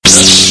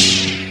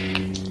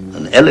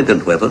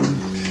elegant weapon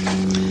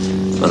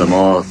for a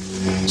more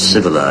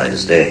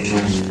civilized age.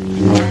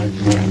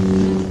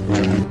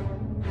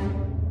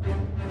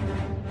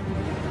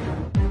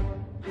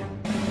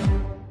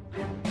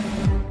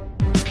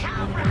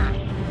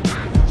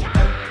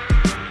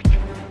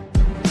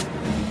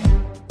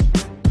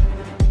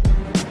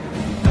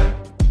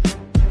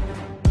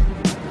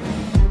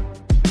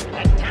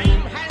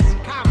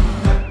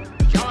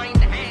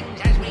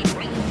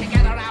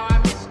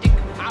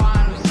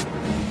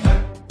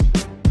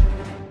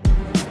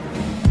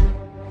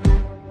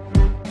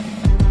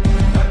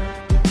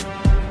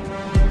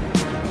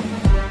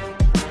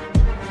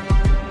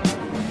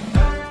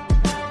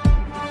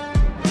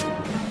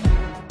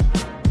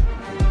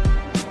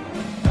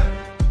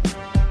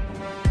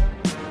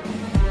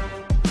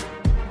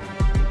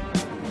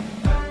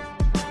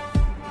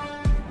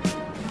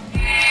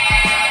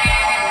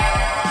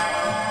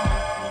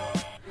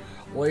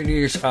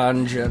 Ladies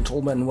and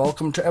gentlemen,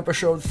 welcome to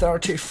episode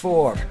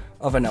 34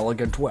 of An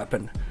Elegant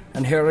Weapon.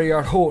 And here are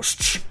your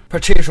hosts,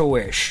 Potato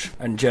Wish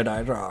and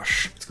Jedi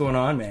Rosh. What's going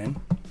on, man?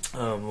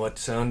 What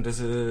sound does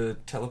a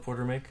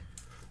teleporter make?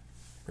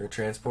 Or a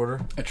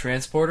transporter? A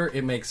transporter?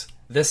 It makes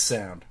this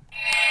sound.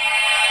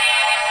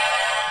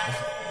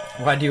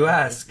 Why do you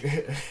ask?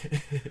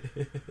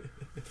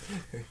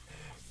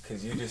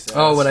 Because you just asked,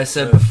 oh, what I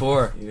said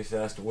before. You just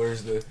asked,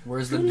 where's the...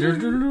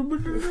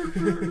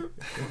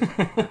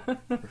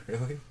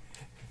 Really?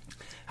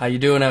 How you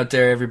doing out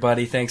there,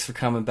 everybody? Thanks for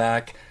coming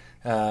back.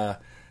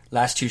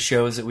 Last two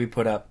shows that we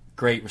put up,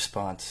 great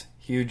response.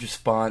 Huge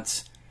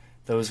response.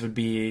 Those would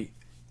be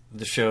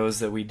the shows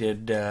that we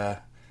did,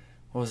 what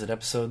was it,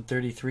 episode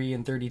 33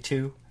 and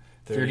 32?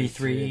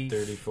 33 and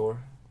 34.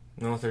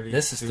 No, 32.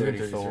 This is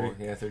 34.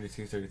 Yeah,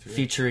 32, 33.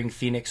 Featuring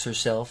Phoenix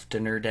herself,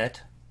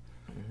 Denerdette.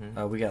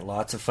 Mm-hmm. We got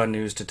lots of fun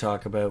news to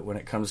talk about when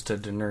it comes to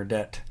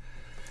Denerdette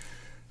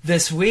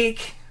this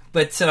week.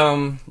 But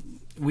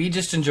we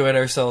just enjoyed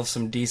ourselves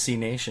some DC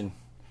Nation.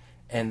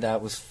 And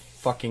that was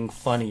fucking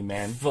funny,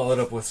 man. Followed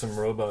up with some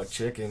Robot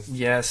Chicken.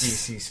 Yes.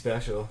 DC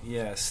special.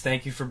 Yes.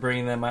 Thank you for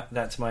bringing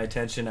that to my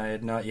attention. I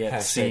had not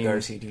yet seen...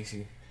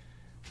 RCDC.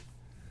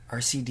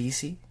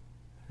 RCDC?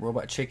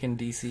 Robot Chicken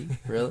DC?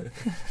 Really?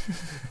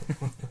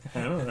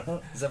 I don't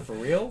know. Is that for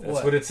real?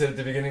 That's what it said at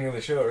the beginning of the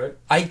show, right?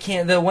 I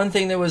can't... The one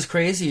thing that was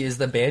crazy is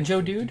the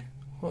Banjo dude.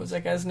 What was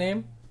that guy's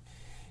name?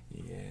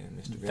 Yeah,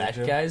 Mr. That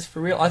Banjo. guy's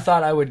for real? I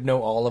thought I would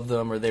know all of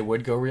them, or they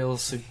would go real,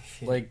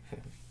 like,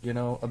 you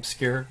know,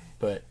 obscure.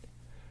 But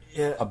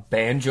yeah, a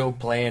banjo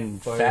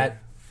playing fat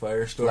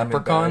Firestorm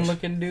leprechaun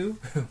looking dude?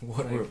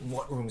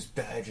 What room's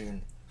Badge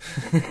in?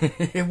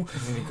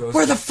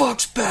 Where the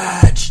fuck's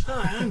Badge?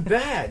 Hi, I'm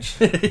Badge.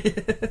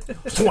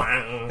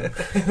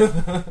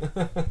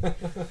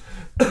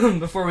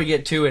 Before we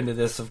get too into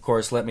this, of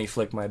course, let me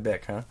flick my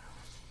bick, huh?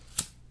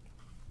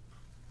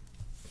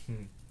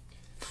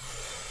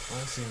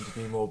 I seem to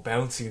be more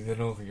bouncy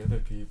than all the other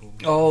people.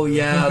 Oh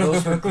yeah,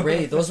 those were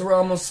great. Those were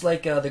almost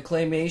like the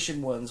claymation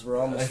ones were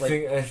almost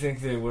I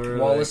think they were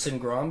Wallace and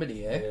Gromit, eh?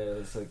 Yeah,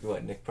 it's like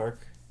what, Nick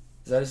Park?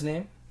 Is that his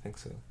name? I think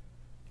so.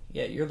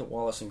 Yeah, you're the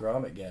Wallace and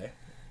Gromit guy.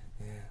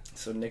 Yeah.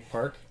 So Nick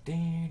Park.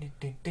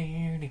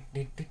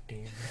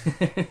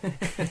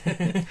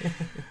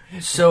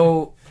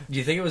 So, do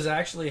you think it was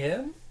actually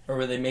him, or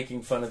were they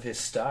making fun of his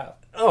style?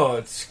 Oh,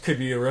 it could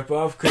be a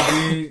ripoff.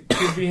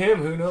 Could be him.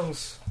 Who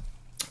knows?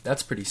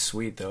 That's pretty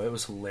sweet, though. It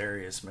was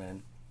hilarious,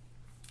 man.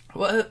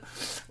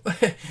 What's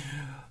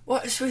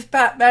with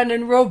Batman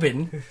and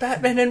Robin?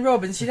 Batman and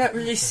Robin, so you don't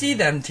really see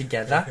them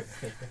together.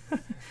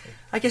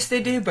 I guess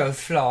they do both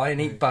fly and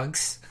eat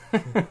bugs.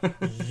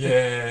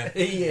 Yeah.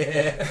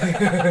 Yeah.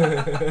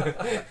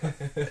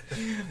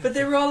 But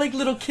they were all like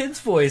little kids'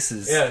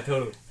 voices. Yeah,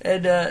 totally.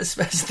 And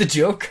especially the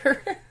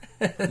Joker.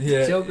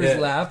 Yeah, Joker's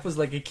laugh was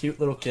like a cute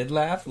little kid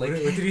laugh. Like,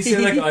 what did he say?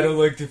 Like, I don't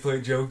like to play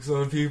jokes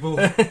on people.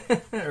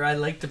 Or I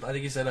think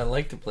he said I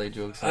like to play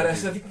jokes on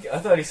people. I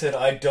thought he said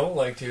I don't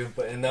like to,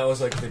 and that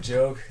was like the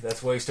joke.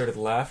 That's why he started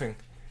laughing.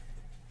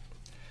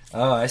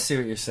 Oh, I see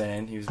what you're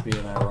saying. He was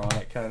being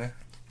ironic, kind of.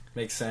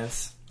 Makes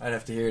sense. I'd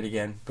have to hear it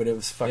again, but it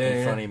was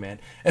fucking funny, man.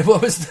 And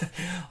what was the...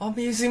 I'm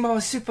using my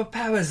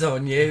superpowers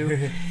on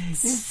you.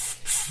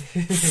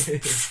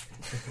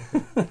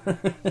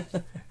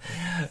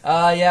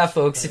 Yeah,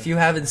 folks, if you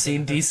haven't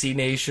seen DC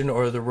Nation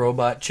or the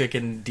Robot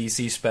Chicken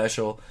DC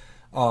special,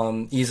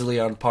 easily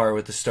on par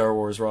with the Star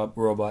Wars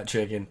Robot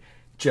Chicken.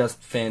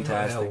 Just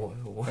fantastic.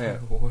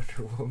 Wonder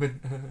Woman.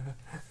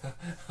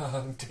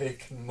 I'm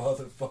taking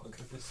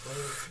motherfuckers.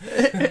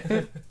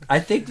 I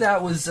think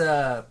that was...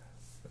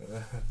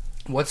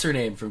 what's her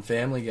name from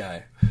Family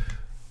Guy?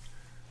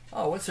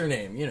 Oh, what's her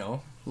name? You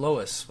know,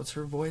 Lois. What's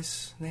her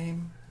voice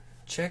name?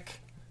 Chick?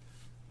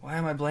 Why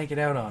am I blanking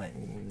out on it? I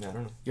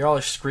don't know. You're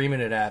all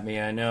screaming it at me,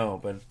 I know,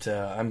 but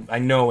I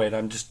know it.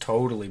 I'm just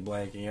totally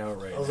blanking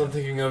out right now. All I'm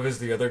thinking of is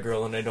the other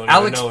girl, and I don't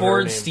Alex even know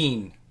her name.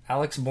 Bornstein.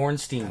 Alex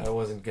Bornstein. I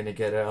wasn't going to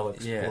get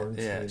Alex Bornstein.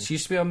 Yeah. She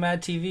used to be on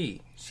Mad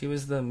TV. She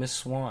was the Miss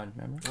Swan,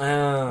 remember?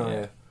 Oh,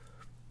 yeah.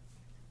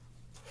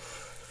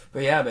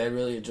 But yeah, man, I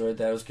really enjoyed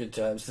that. It was good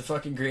times. The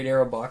fucking Green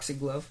Arrow boxing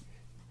glove.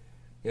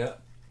 Yeah.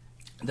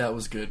 That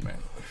was good, man.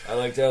 I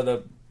liked how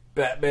the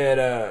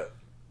Batman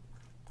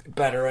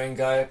Batarang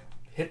guy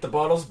hit the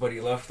bottles, but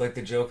he left like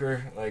the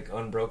Joker like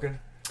unbroken.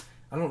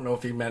 I don't know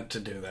if he meant to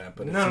do that,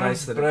 but it's No,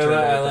 nice that but it turned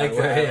I out like that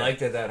that. way. I like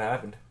that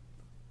happened,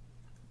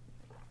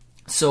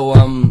 So,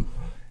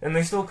 and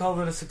they still called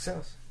it a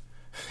success.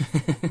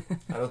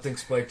 I don't think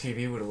Spike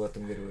TV would have let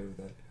them get away with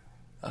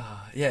that.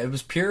 yeah, it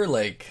was pure,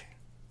 like,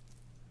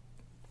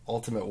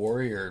 Ultimate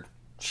Warrior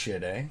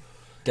shit, eh?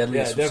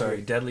 Deadliest, Yeah, sorry,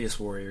 definitely. Deadliest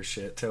Warrior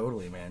shit,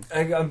 totally, man.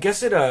 I'm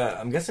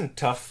guessing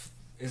Tough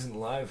isn't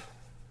live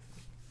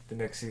the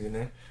next season,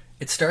 eh?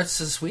 It starts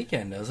this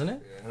weekend, doesn't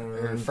it?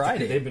 Or Um,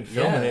 Friday. They've been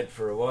filming Yeah. it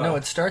for a while. No,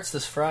 it starts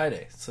this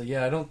Friday. So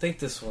yeah, I don't think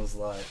this one's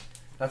live.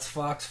 That's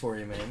Fox for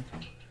you, man.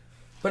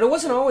 But it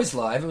wasn't always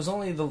live. It was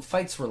only the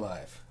fights were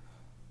live.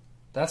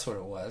 That's what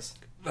it was.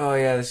 Oh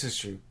yeah, this is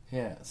true.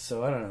 Yeah,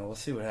 so I don't know. We'll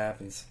see what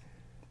happens.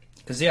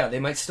 Because, yeah, they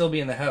might still be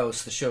in the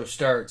house. The show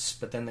starts,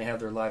 but then they have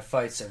their live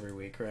fights every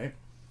week, right?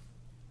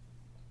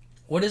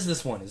 What is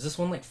this one? Is this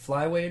one like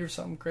flyweight or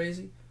something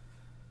crazy?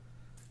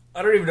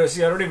 I don't even know.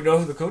 See, I don't even know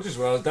who the coaches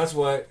were. That's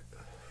why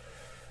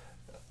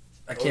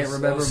I can't was-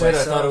 remember said,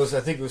 myself. I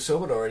think it was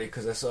sober already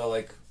because I saw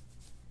like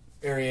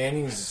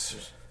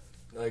Ariane's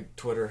like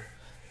Twitter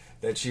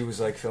that she was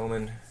like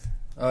filming,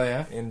 Oh,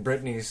 yeah? and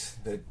Brittany's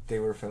that they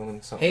were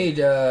filming something. Hey,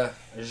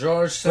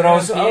 Georges But I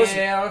was-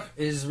 St-Pierre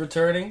is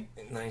returning.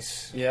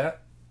 Nice. Yeah.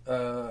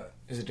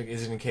 Is it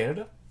in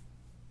Canada?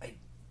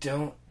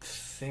 Don't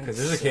think Because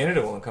there's a so.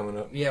 Canada one coming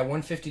up. Yeah,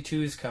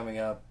 152 is coming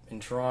up in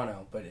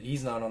Toronto, but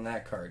he's not on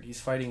that card. He's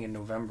fighting in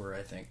November,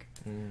 I think.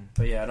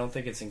 But yeah, I don't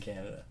think it's in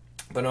Canada.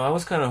 But no, I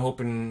was kind of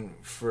hoping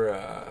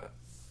for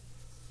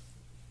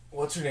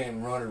what's her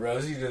name, Ronda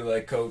Rousey, to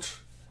like coach.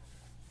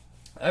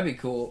 That'd be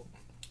cool.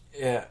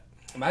 Yeah.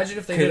 Imagine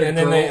if they did a And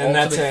girl then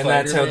Ultimate Fighter,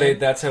 man.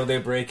 that's how they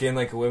break in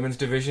like a women's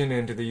division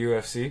into the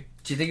UFC.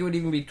 Do you think it would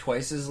even be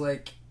twice as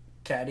like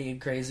catty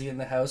and crazy in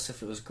the house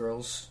if it was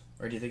girls,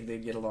 or do you think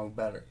they'd get along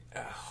better?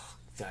 Oh,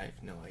 I have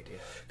no idea.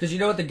 Because you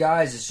know what, the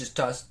guys, it's just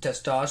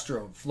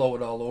testosterone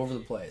flowing all over the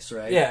place,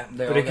 right? Yeah,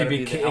 They but all it could gotta be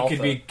the it could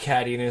alpha. be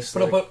cattiness.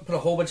 Put, like- put a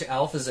whole bunch of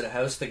alphas in a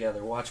house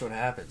together. Watch what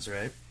happens,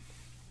 right?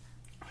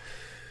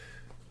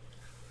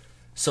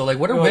 So, like,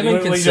 what are Well, women you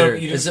don't-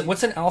 considered? you don't- Is it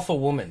what's an alpha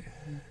woman?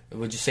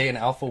 Would you say an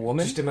alpha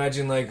woman? Just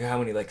imagine like how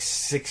many, like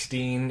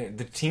 16.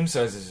 The team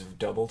sizes have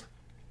doubled,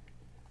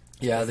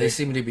 Yeah, I they think-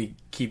 seem to be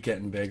keep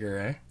getting bigger,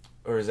 eh?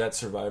 or is that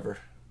Survivor?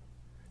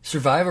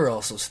 Survivor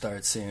also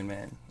starts soon,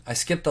 man. I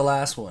skipped the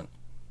last one,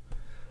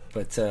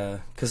 but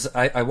because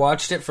I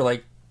watched it for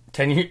like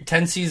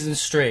 10 seasons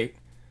straight,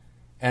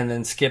 and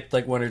then skipped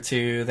like one or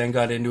two, then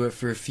got into it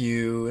for a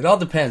few. It all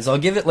depends. I'll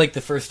give it like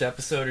the first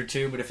episode or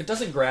two, but if it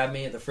doesn't grab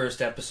me at the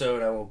first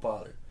episode, I won't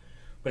bother.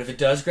 But if it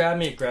does grab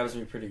me, it grabs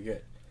me pretty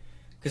good.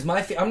 Because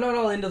I'm not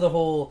all into the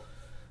whole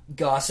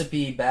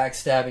gossipy,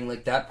 backstabbing,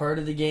 like that part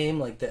of the game,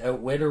 like the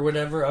outwit or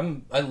whatever.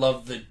 I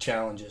love the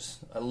challenges.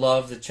 I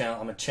love the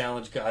challenge. I'm a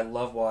challenge guy. I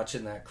love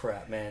watching that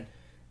crap, man.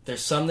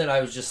 There's some that I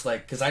was just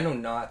like, because I know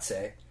knots,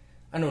 eh?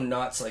 I know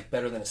knots like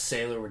better than a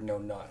sailor would know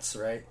knots,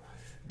 right?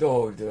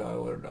 Oh, I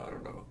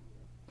don't know.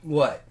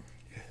 What?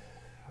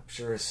 I'm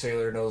sure a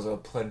sailor knows a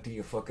plenty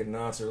of fucking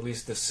knots, or at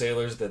least the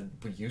sailors that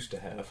we used to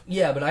have.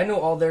 Yeah, but I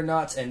know all their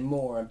knots and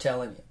more, I'm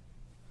telling you.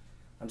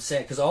 I'm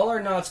saying, because all our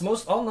knots,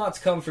 all knots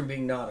come from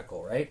being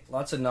nautical, right?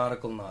 Lots of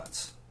nautical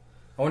knots.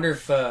 I wonder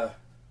if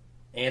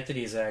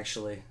Anthony's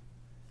actually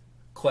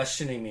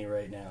questioning me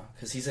right now,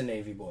 because he's a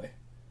Navy boy.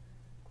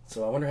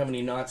 So I wonder how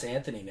many knots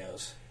Anthony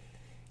knows.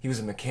 He was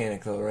a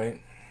mechanic, though,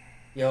 right?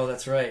 Yo,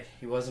 that's right.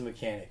 He was a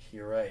mechanic.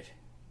 You're right.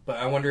 But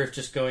I wonder if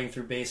just going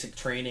through basic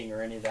training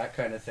or any of that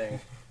kind of thing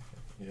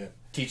Yeah.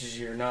 teaches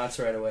you your knots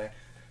right away.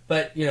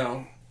 But, you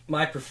know,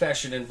 my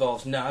profession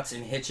involves knots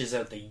and hitches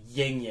out the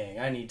yin-yang.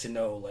 I need to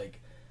know, like,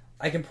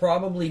 I can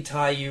probably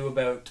tie you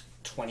about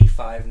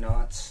 25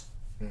 knots.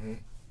 Mm-hmm.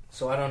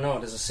 So I don't know.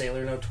 Does a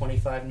sailor know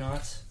 25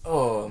 knots?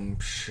 Oh, I'm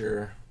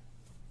sure.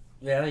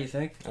 Yeah, you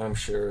think? I'm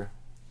sure.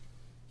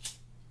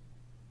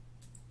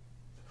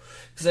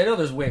 Because I know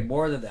there's way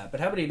more than that. But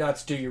how many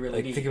knots do you really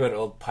Like, need? think about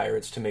old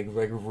pirates to make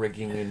like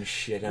rigging and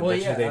shit. I Well,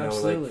 bet yeah, you they know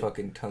absolutely. like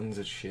fucking tons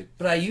of shit.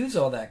 But I use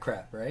all that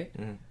crap, right?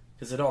 Mhm.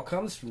 Because it all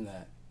comes from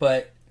that.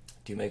 But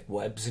Do you make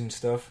webs and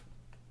stuff?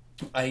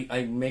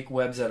 I make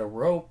webs out of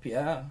rope,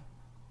 yeah.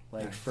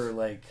 Like, Nice. for,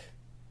 like,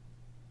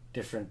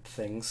 different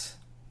things,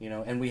 you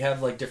know. And we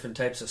have, like, different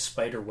types of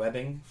spider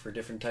webbing for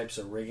different types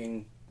of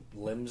rigging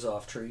limbs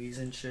off trees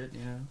and shit,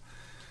 you know.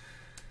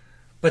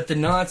 But the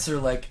knots are,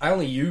 like, I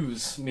only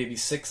use maybe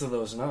 6 of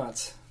those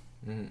knots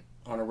Mm-hmm.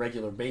 on a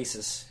regular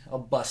basis. I'll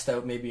bust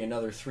out maybe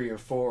another 3 or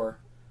 4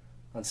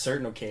 on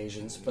certain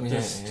occasions. But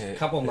there's Yeah, a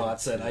couple yeah.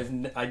 knots that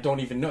I don't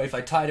even know. If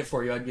I tied it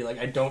for you, I'd be like,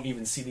 I don't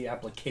even see the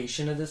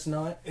application of this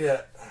knot.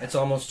 Yeah. It's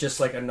almost just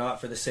like a knot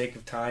for the sake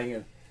of tying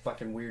a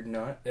fucking weird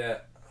knot.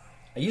 Yeah.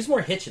 I use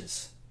more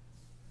hitches,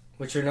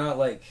 which are not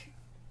like...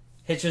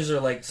 Hitches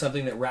are like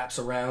something that wraps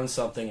around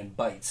something and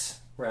bites,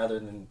 rather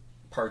than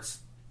parts,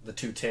 the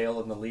two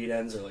tail and the lead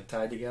ends are like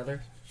tied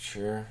together.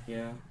 Sure.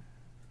 Yeah.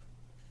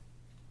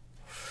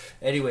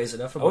 Anyways,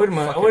 enough I about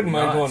wouldn't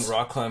mind nuts. going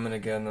rock climbing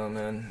again, though,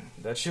 man.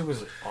 That shit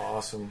was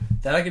awesome.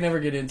 That I can never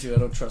get into. I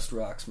don't trust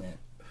rocks, man.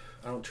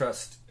 I don't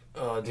trust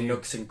Dude,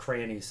 nooks and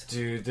crannies.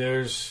 Dude,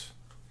 there's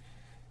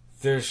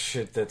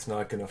shit that's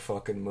not gonna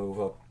fucking move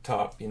up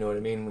top. You know what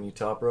I mean? When you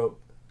top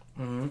rope.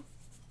 Mm-hmm.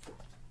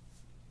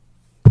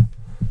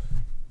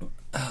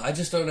 I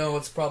just don't know.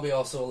 It's probably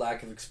also a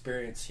lack of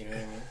experience. You know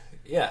what I mean?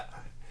 Yeah,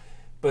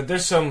 but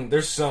there's some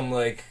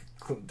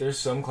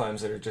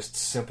climbs that are just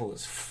simple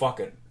as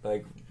fucking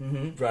like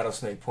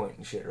Rattlesnake Point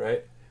and shit,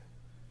 right?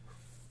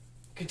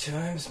 Good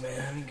times,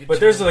 man. Good But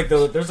times. there's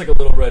like a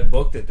little red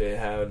book that they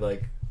had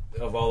like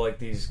of all like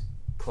these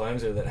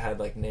climbs there that had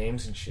like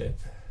names and shit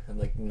and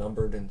like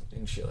numbered and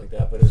shit like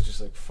that. But it was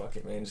just like, fuck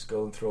it, man, just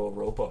go and throw a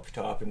rope up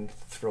top and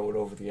throw it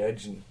over the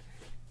edge and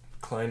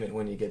climb it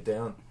when you get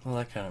down. Well,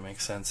 that kind of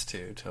makes sense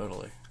too.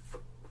 Totally.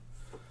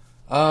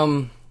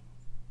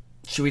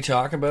 Should we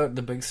talk about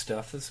the big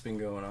stuff that's been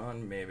going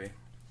on? Maybe.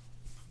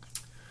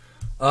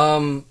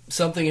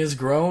 Something has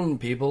grown,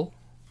 people.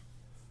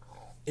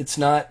 It's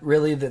not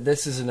really that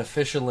this is an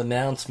official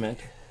announcement,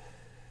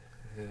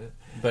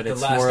 but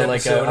it's more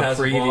like a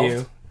preview.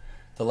 Evolved.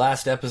 The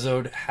last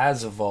episode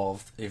has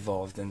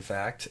evolved in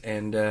fact,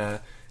 and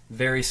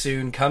very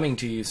soon, coming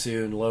to you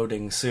soon,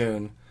 loading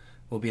soon,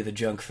 will be the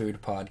Junk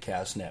Food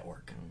Podcast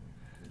Network.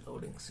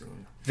 Loading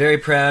soon. Very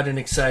proud and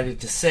excited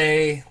to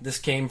say this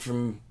came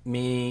from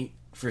me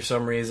for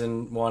some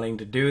reason wanting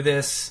to do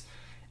this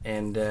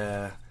and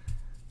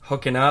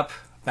hooking up,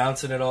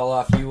 bouncing it all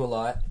off you a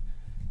lot,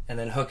 and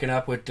then hooking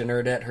up with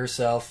Denerdette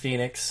herself,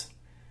 Phoenix,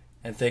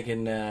 and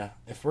thinking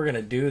if we're going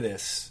to do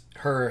this,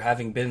 her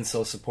having been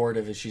so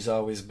supportive as she's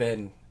always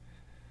been,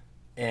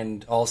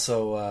 and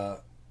also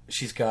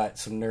she's got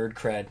some nerd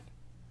cred,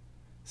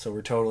 so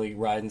we're totally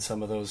riding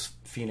some of those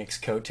Phoenix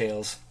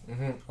coattails,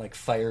 like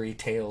fiery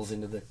tails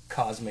into the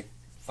cosmic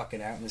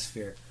fucking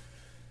atmosphere.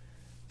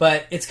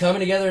 But it's coming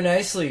together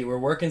nicely. We're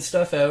working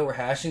stuff out. We're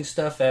hashing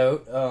stuff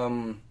out.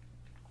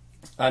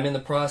 I'm in the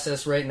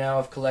process right now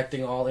of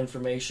collecting all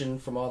information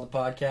from all the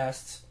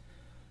podcasts.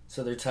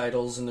 So their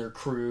titles and their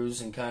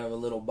crews and kind of a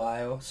little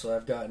bio. So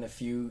I've gotten a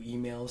few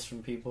emails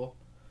from people.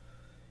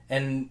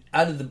 And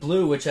out of the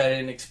blue, which I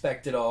didn't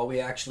expect at all, we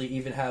actually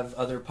even have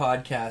other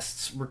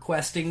podcasts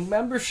requesting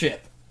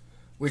membership,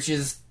 which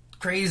is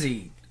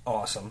crazy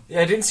awesome.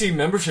 Yeah, I didn't see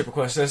membership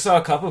requests. I saw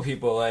a couple of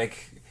people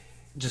like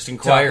just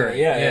inquiring.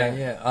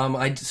 Yeah.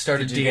 I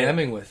started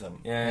DMing with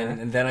them. Yeah.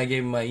 And then I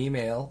gave them my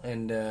email,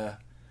 and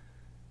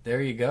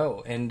there you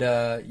go. And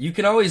you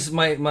can always,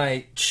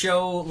 my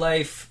show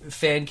life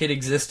fan kid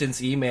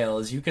existence email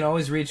is, you can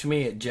always reach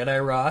me at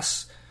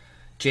JediRoss,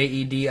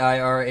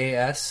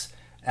 JEDIRAS,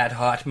 at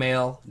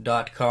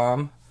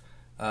hotmail.com.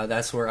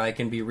 That's where I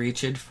can be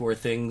reached for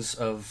things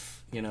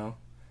of,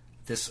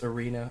 this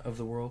arena of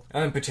the world.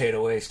 I'm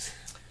Potato Waste.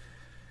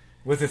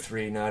 With a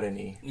 3, not an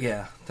E.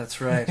 Yeah,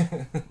 that's right.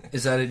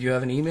 Is that it? Do you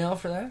have an email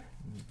for that?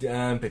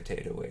 I'm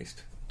Potato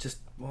Waste.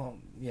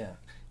 Yeah.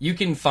 You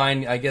can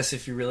find, I guess,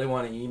 if you really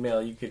want to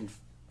email, you can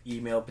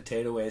email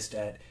Potato Waste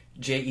at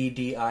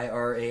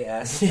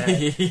JEDIRAS at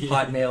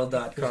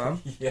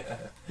hotmail.com. Yeah.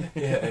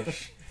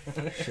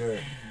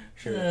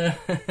 Sure.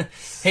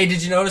 Hey,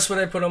 did you notice what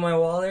I put on my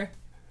wall there?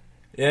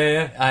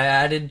 Yeah. I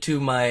added to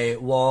my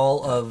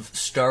wall of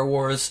Star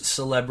Wars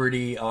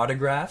celebrity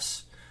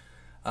autographs.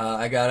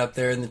 I got up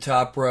there in the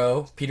top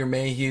row, Peter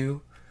Mayhew,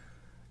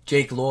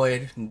 Jake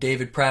Lloyd, and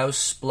David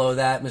Prowse. Below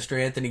that, Mr.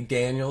 Anthony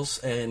Daniels,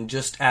 and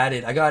just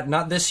added, I got,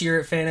 not this year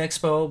at Fan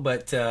Expo,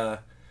 but the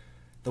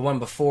one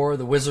before,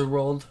 the Wizard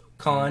World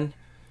Con,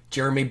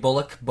 Jeremy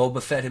Bullock,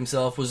 Boba Fett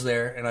himself was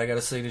there, and I got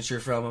a signature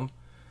from him.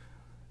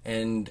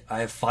 And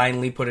I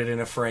finally put it in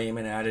a frame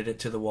and added it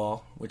to the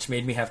wall, which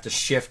made me have to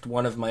shift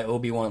one of my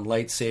Obi-Wan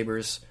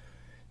lightsabers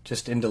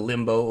just into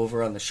limbo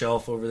over on the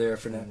shelf over there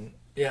for now.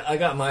 Yeah, I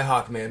got my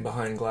Hawkman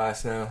behind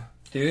glass now.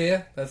 Do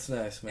you? That's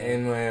nice,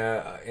 man.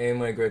 And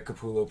my Greg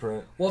Capullo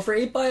print. Well, for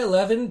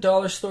 8x11,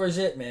 dollar store is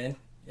it, man.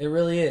 It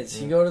really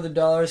is. You go to the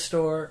dollar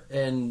store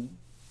and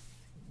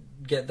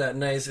get that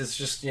nice, it's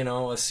just,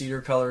 a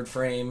cedar-colored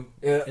frame.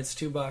 Yeah. It's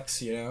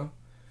 $2,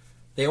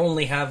 They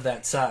only have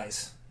that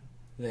size.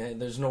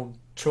 There's no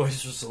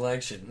choice or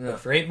selection. Yeah.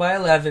 But for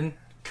 8x11,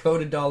 go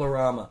to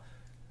Dollarama.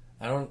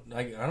 I don't,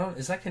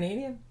 is that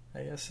Canadian?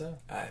 I guess so.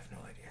 I have no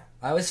idea.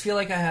 I always feel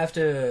like I have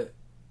to,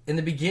 in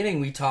the beginning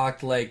we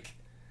talked like,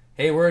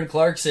 hey, we're in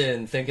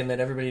Clarkson, thinking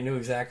that everybody knew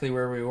exactly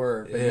where we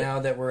were. But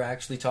now that we're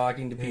actually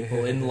talking to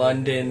people in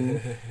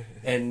London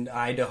and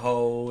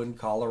Idaho and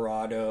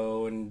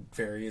Colorado and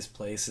various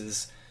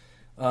places,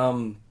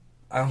 I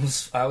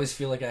always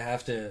feel like I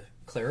have to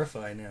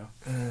clarify now.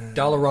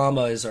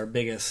 Dollarama is our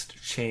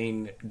biggest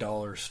chain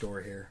dollar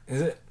store here.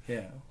 Is it?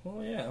 Yeah.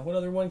 Well, yeah. What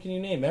other one can you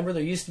name? Remember,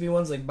 there used to be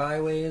ones like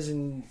Byways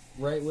and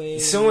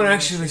Rightways. Someone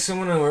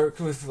I worked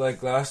with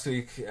like last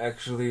week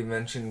actually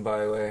mentioned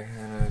Byway,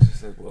 and I was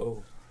just like,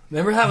 whoa.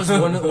 Remember how it was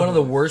one of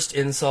the worst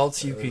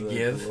insults you could like,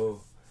 give?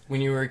 Whoa. when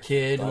you were a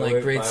kid in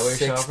like grade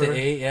 6 to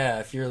 8. Yeah,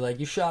 if you're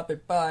like, you shop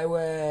at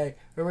Byway,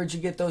 or where'd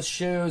you get those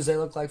shoes? They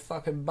look like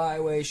fucking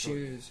Byway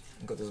shoes.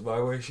 Got those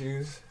Byway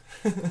shoes.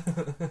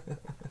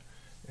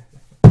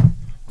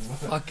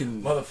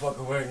 Fucking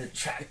motherfucker wearing your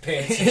track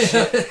pants and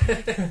shit.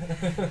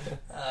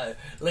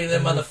 Look at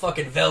them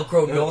motherfucking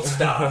Velcro North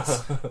Stars.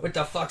 What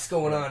the fuck's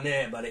going on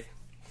there, buddy?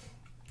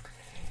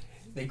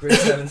 They grade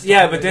 7 stars.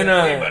 Yeah, but then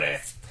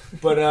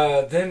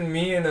then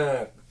me and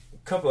a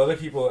couple other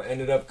people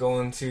ended up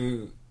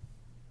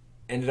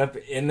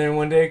in there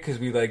one day because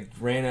we like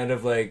ran out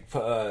of like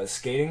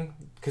skating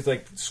because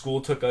like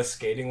school took us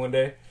skating one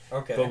day.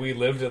 Okay. But we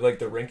lived at like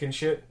the rink and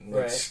shit, and,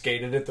 like, Right.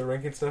 skated at the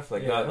rink and stuff,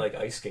 like not like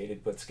ice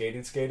skated, but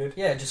skated.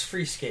 Yeah, just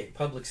free skate,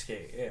 public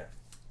skate. Yeah.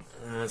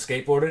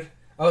 Skateboarded.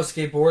 Oh,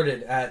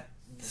 skateboarded at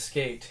the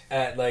skate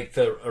At like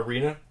the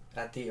arena.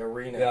 at the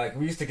arena. Yeah, like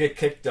we used to get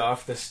kicked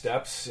off the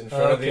steps in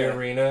front of the Okay.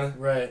 arena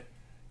Right.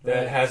 that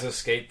Right. has a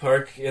skate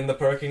park in the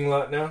parking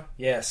lot now.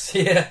 Yes,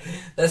 yeah,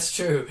 that's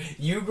true.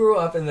 You grew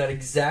up in that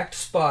exact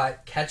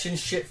spot, catching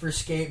shit for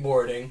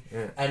skateboarding,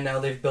 Yeah. and now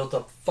they've built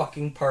a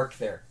fucking park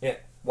there. Yeah.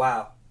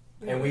 Wow.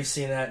 Yeah. And we've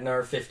seen that in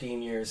our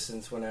 15 years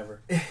since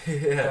whenever.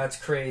 Yeah. That's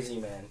crazy,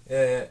 man.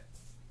 Yeah.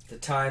 The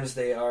times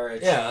they are.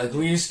 Yeah, like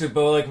we used to,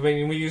 but like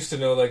we used to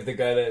know like the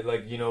guy that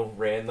like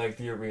ran like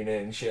the arena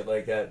and shit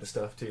like that and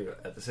stuff too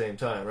at the same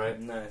time, right?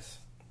 Nice.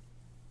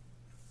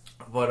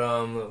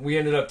 But we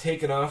ended up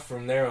taking off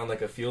from there on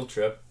like a field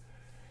trip,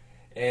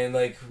 and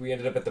like we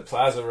ended up at the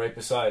plaza right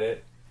beside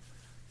it,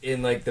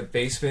 in like the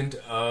basement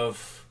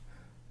of,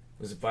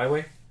 was it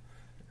Byway?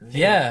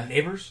 Yeah.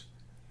 Neighbors.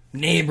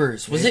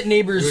 Was it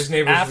Neighbors It was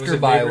Neighbors. after Was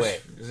it Byway?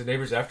 Neighbors? Was it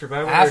Neighbors after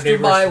Byway? or After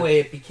Neighbors? Byway,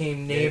 it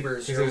became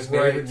Neighbors. It You're was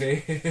right.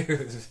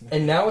 Neighbors.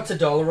 And now it's a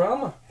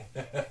Dollarama.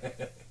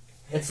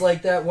 It's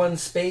like that one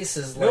space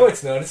is like... No,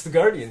 it's not. It's the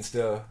Guardian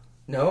still.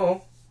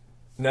 No.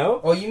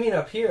 No? Oh, you mean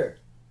up here?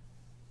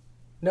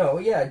 No,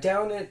 yeah,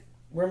 down at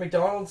where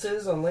McDonald's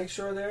is on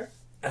Lakeshore there.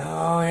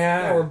 Oh,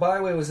 yeah. Yeah, where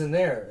Byway was in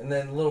there, and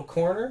then a little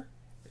corner.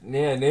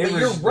 Yeah, Neighbors. But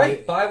you're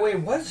right, Byway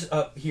was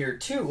up here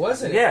too,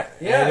 wasn't it? Yeah,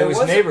 yeah, and it was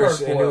a Neighbors,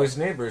 park and for it us. was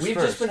Neighbors We've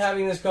first. just been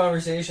having this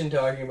conversation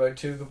talking about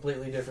two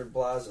completely different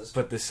plazas.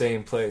 But the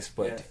same place,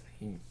 but...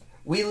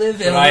 We live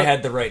But in. I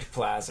had the right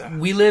plaza.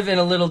 We live in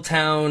a little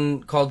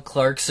town called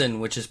Clarkson,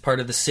 which is part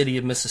of the city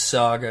of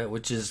Mississauga,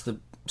 which is the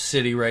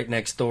city right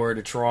next door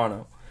to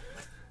Toronto.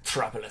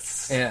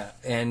 Metropolis. Yeah,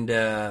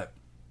 and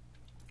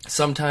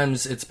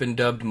sometimes it's been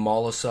dubbed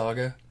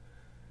Mollisauga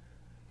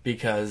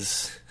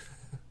because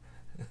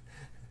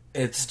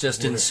it's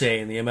just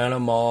insane. The amount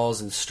of malls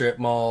and strip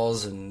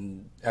malls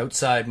and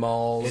outside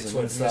malls It's and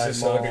what inside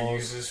Mississauga malls.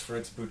 uses for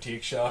its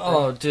boutique shopping.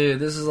 Oh, dude,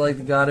 this is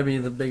like got to be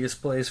the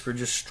biggest place for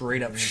just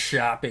straight up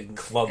shopping.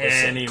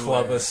 Anywhere.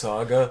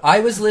 Clubbasaga.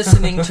 I was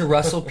listening to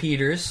Russell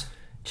Peters.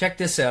 Check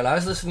this out. I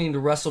was listening to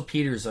Russell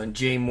Peters on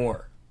Jay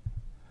Moore.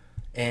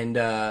 And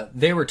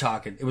they were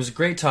talking. It was a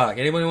great talk.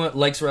 Anybody who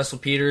likes Russell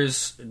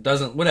Peters,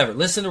 doesn't, whatever.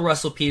 Listen to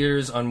Russell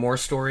Peters on More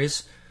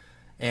Stories.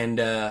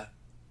 And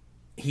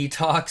he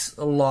talks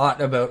a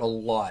lot about a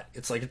lot.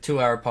 It's like a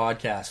 2-hour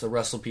podcast that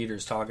Russell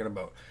Peters talking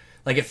about.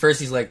 Like at first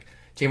he's like,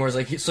 Jay Moore's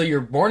like, so you're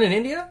born in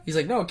India? He's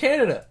like, no,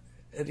 Canada.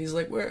 And he's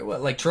like, where?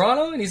 What? Like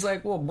Toronto? And he's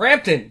like, well,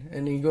 Brampton.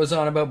 And he goes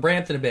on about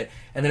Brampton a bit.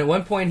 And then at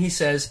one point he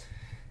says,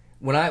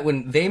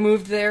 when they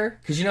moved there,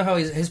 because you know how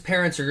his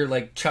parents are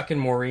like Chuck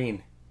and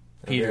Maureen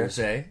Peters,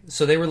 eh?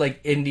 So they were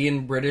like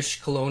Indian,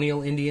 British,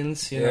 colonial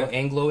Indians, you know,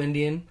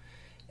 Anglo-Indian.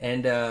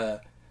 And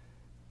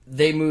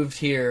they moved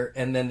here,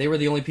 and then they were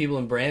the only people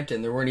in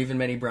Brampton. There weren't even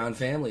many brown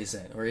families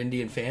then, or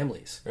Indian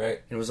families. Right.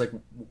 And it was like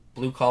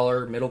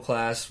blue-collar,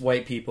 middle-class,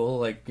 white people,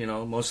 like, you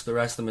know, most of the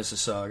rest of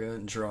Mississauga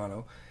and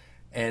Toronto.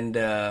 And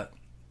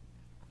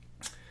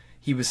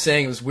he was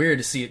saying it was weird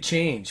to see it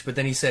change. But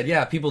then he said,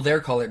 yeah, people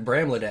there call it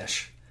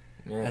Bramladesh.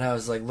 Yeah. And I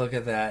was like, look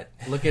at that.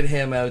 Look at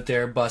him out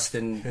there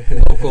busting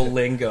local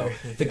lingo.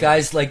 The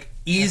guy's like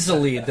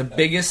easily the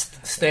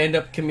biggest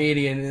stand-up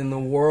comedian in the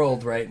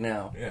world right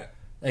now. Yeah.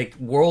 Like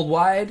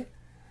worldwide.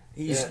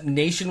 He's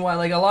nationwide.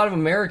 Like a lot of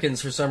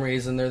Americans, for some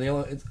reason, they're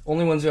the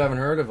only ones who haven't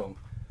heard of him.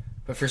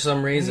 But for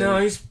some reason... No,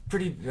 he's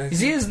pretty...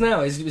 He is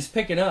now. He's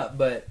picking up,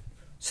 but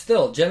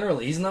still,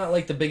 generally, he's not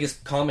like the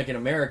biggest comic in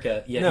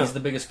America, yet he's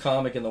the biggest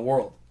comic in the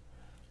world.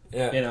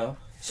 Yeah. You know?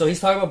 So he's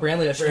talking about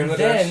Bramladesh, and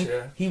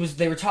then yeah.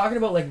 they were talking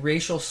about like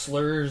racial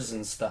slurs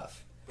and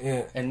stuff.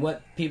 Yeah. And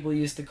what people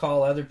used to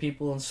call other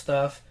people and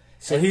stuff.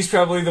 So he's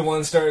probably the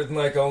one starting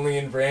like only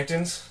in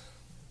Bramptons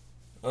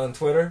on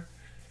Twitter.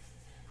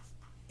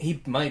 He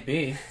might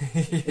be.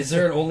 Is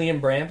there an only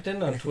in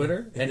Brampton on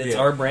Twitter? And it's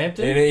our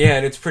Brampton?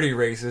 And it's pretty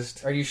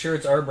racist. Are you sure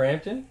it's our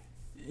Brampton?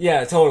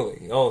 Yeah,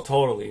 totally. Oh,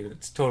 totally.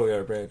 It's totally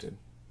our Brampton.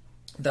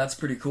 That's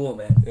pretty cool,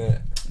 man. Yeah.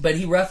 But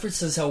he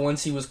references how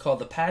once he was called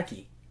the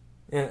Packy.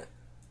 Yeah.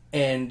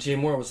 And Jay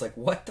Moore was like,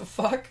 what the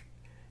fuck?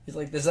 He's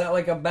like, is that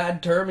like a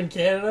bad term in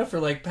Canada for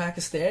like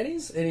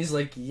Pakistanis? And he's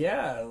like,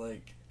 yeah,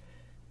 like,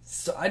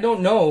 so I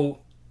don't know.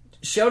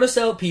 Shout us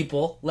out,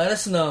 people. Let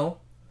us know.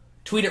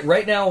 Tweet it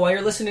right now while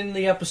you're listening to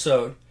the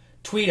episode.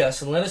 Tweet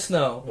us and let us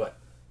know. What?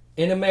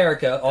 in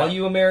America, all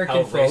you American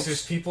How folks...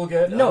 racist people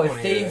get? No, I if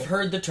wanna hear they've that.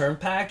 heard the term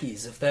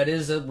Packies, if that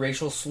is a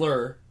racial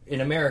slur in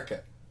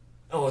America.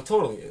 Oh, it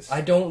totally is. I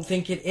don't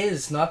think it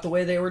is. Not the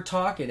way they were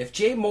talking. If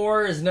Jay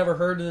Moore has never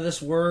heard of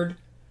this word,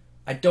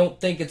 I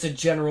don't think it's a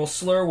general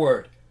slur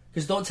word.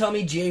 Because don't tell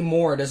me Jay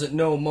Moore doesn't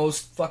know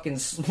most fucking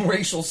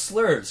racial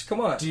slurs. Come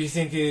on. Do you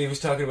think he was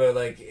talking about,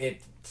 like,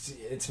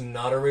 it's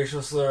not a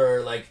racial slur,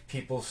 or, like,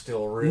 people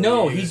still really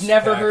No, use he'd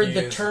never heard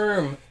the Paki as-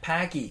 term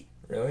Paki.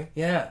 Really?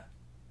 Yeah.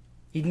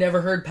 He'd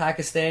never heard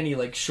Pakistani,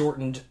 like,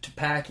 shortened to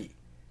Paki.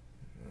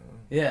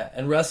 Yeah,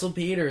 and Russell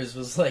Peters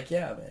was like,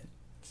 yeah, man.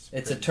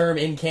 It's a term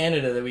in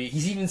Canada that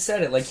he's even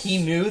said it, like he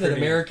knew that pretty-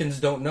 Americans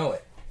don't know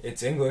it.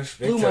 It's English.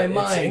 Big Blew time.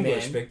 my mind, it's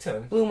English, man. big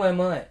time. Blew my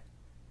mind.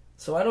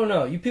 So I don't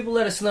know. You people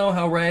let us know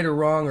how right or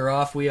wrong or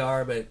off we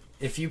are, but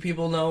if you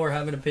people know or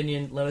have an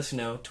opinion, let us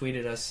know. Tweet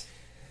at us.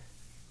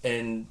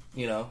 And,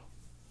 you know,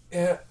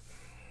 Yeah.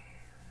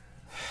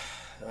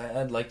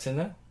 I'd like to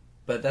know.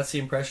 But that's the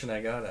impression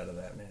I got out of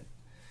that, man.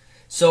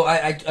 So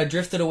I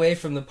drifted away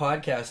from the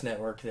podcast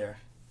network there.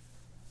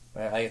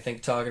 I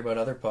think talking about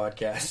other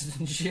podcasts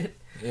and shit.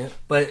 Yeah.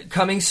 But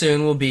coming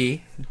soon will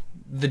be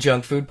the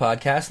Junk Food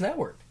Podcast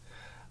Network.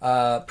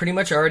 Pretty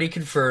much already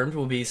confirmed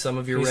will be some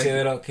of your...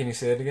 Can you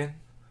say it again?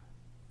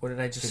 What did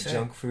I just The say?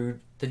 junk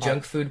food. The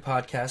Junk Food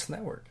Podcast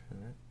Network.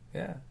 Alright.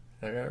 Yeah.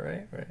 I got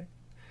it right.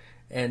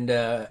 And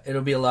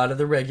it'll be a lot of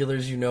the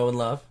regulars you know and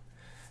love.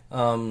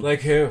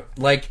 Like who?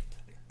 Like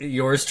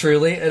yours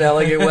truly, An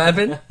Elegant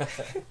Weapon.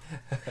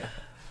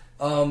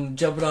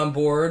 Jumping on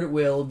board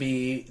will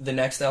be the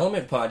Next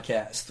Element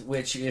podcast,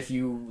 which if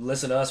you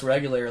listen to us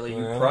regularly,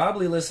 you Yeah.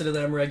 probably listen to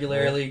them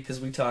regularly because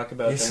we talk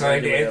about You them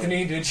signed regularly.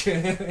 Anthony, did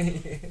you?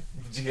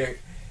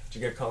 Did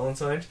you get Colin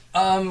signed?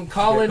 Colin, Yeah,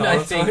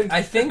 Colin signed?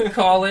 I think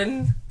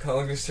Colin...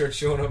 Colin can start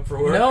showing up for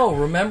work. No,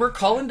 remember,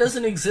 Colin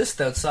doesn't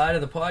exist outside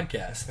of the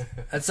podcast.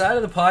 Outside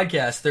of the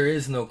podcast, there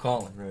is no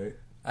Colin. Right.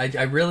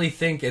 I really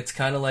think it's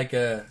kind of like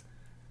a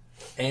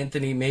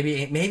Anthony.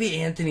 Maybe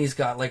Anthony's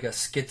got like a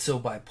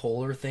schizo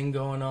bipolar thing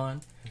going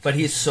on, but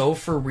he's so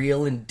for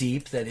real and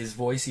deep that his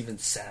voice even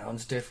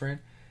sounds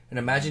different. And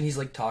imagine he's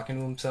like talking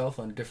to himself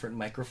on different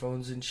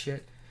microphones and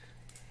shit.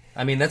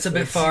 I mean, that's a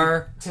bit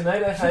far.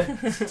 Tonight I've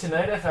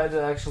had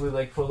to actually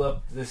like pull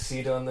up the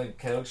seat on the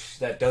couch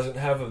that doesn't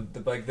have the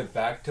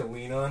back to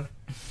lean on.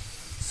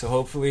 So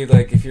hopefully,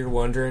 like, if you're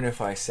wondering if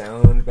I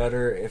sound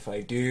better, if I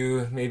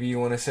do, maybe you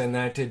want to send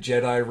that to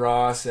Jedi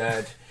Ross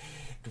at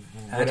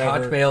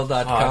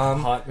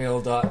hotmail.com.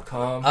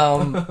 Hotmail.com.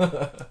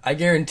 I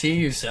guarantee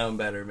you sound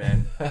better,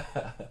 man.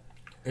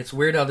 It's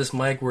weird how this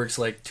mic works.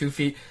 Like 2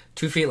 feet.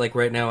 Like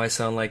right now, I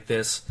sound like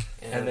this,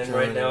 and then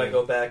right now I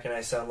go back and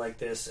I sound like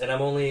this, and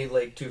I'm only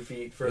like 2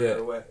 feet further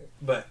away.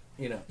 But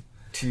you know,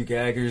 2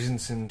 gaggers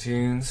and some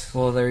tunes.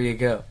 well, there you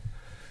go.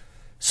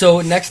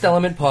 So Next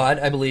Element Pod,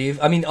 I believe.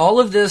 I mean,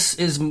 all of this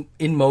is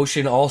in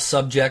motion, all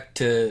subject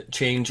to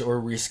change or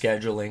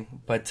rescheduling.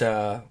 But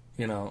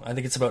you know, I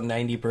think it's about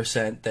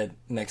 90% that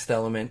Next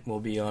Element will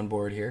be on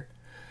board here.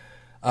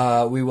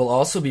 We will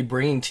also be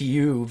bringing to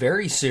you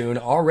very soon,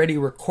 already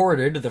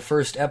recorded, the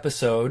first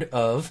episode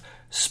of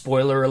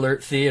Spoiler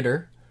Alert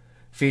Theater,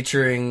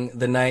 featuring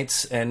the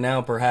Knights and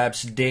now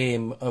perhaps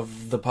Dame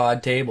of the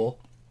pod table.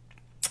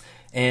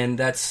 And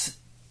that's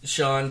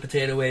Sean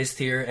Potato Waste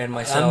here and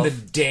myself. I'm the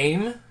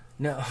Dame?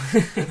 No.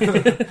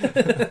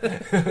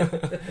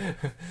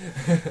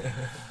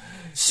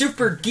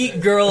 Super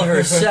geek girl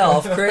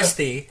herself,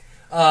 Christy.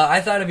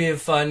 I thought it'd be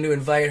fun to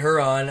invite her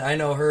on. I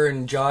know her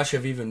and Josh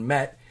have even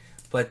met.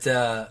 But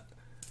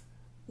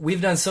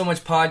we've done so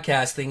much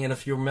podcasting, and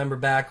if you remember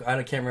back, I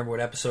can't remember what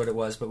episode it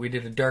was, but we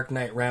did a Dark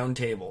Knight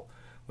Roundtable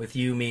with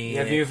you, me,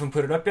 Have you even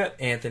put it up yet?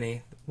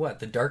 Anthony. What,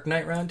 the Dark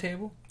Knight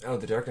Roundtable? Oh,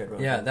 the Dark Knight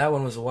Roundtable. Yeah, that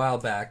one was a while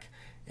back.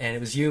 And it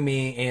was you,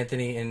 me,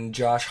 Anthony, and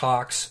Josh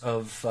Hawks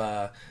of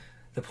the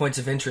Points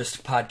of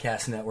Interest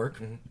podcast network.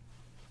 Mm-hmm.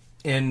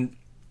 And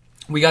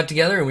we got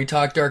together and we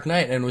talked Dark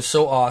Knight, and it was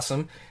so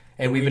awesome.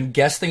 And we've been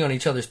guesting on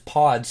each other's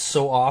pods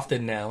so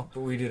often now.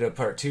 But we did a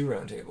part 2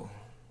 roundtable.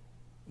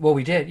 Well,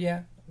 we did,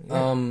 yeah.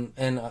 I'm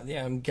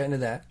getting to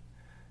that.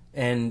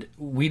 And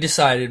we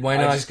decided, why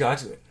not? I just got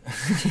to it.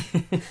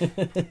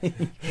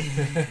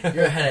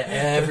 You're ahead of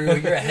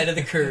everyone. You're ahead of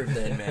the curve,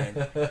 then,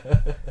 man.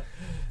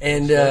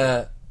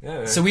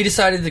 And so we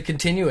decided to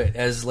continue it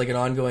as like an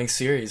ongoing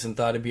series, and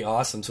thought it'd be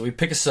awesome. So we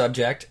pick a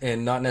subject,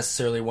 and not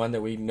necessarily one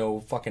that we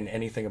know fucking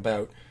anything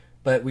about,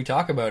 but we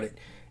talk about it.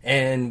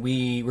 And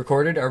we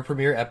recorded our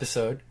premiere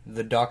episode,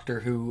 the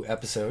Doctor Who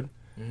episode.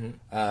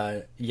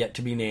 Yet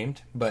to be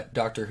named, but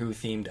Doctor Who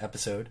themed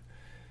episode,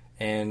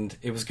 and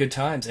it was good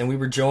times. And we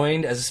were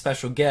joined as a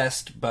special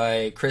guest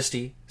by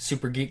Christy,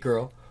 Super Geek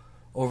Girl,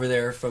 over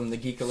there from the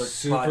Geek Alert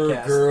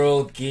podcast.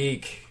 Girl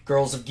Geek,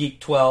 Girls of Geek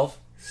 12.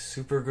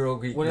 Super Girl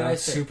Geek. What did I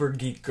say? Super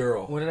Geek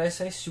Girl. What did I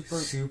say?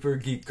 Super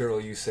Geek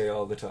Girl. You say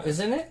all the time.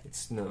 Isn't it?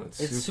 It's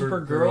Super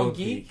Girl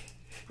Geek.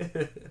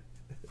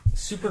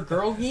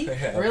 Supergirl geek?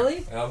 Yeah.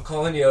 Really? I'm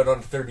calling you out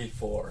on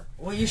 34.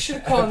 Well, you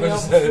should call me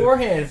out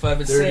beforehand if I've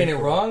been saying it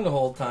wrong the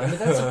whole time. But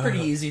that's a pretty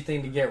easy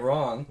thing to get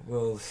wrong.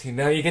 Well, see,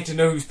 now you get to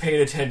know who's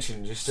paying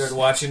attention. Just start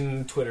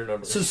watching Twitter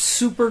numbers. So,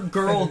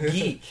 Supergirl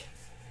geek.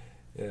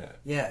 Yeah.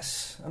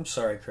 Yes. I'm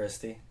sorry,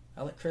 Christy.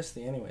 I like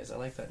Christy anyways. I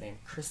like that name.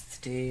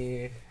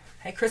 Christy.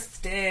 Hey,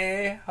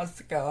 Christy. How's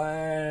it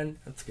going?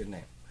 That's a good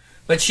name.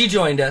 But she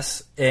joined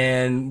us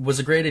and was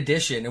a great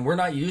addition. And we're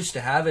not used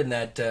to having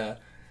that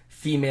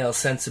female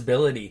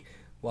sensibility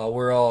while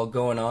we're all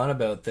going on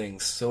about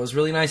things. So it was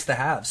really nice to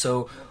have.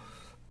 So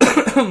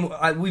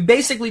we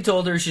basically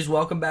told her she's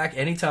welcome back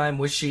anytime,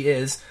 which she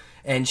is.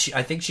 And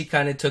I think she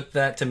kind of took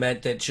that to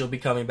meant that she'll be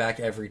coming back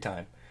every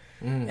time.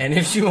 And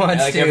if she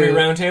wants like to... every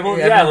round table?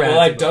 Every Yeah, round well,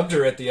 I table. dubbed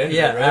her at the end.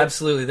 Yeah, of it, right?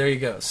 absolutely. There you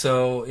go.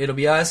 So it'll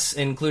be us,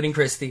 including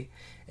Christy,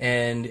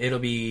 and it'll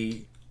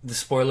be the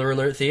Spoiler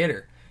Alert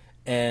Theater.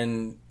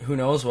 And who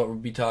knows what we'll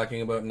be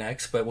talking about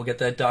next, but we'll get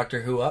that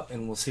Doctor Who up,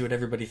 and we'll see what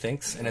everybody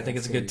thinks, and I think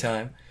it's a good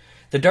time.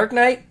 The Dark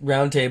Knight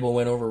roundtable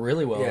went over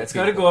really well. Yeah, it's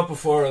got to go up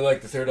before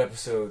like the third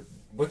episode.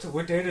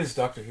 What day does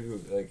Doctor Who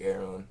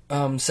air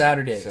on?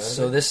 Saturdays. Saturday?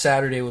 So this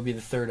Saturday will be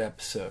the third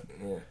episode.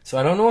 Yeah. So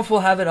I don't know if we'll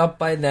have it up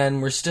by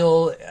then. It's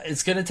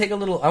going to take a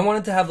little... I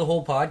wanted to have the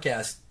whole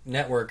podcast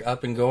network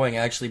up and going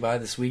actually by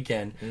this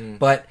weekend.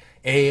 But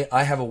A,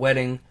 I have a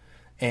wedding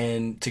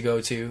to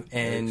go to,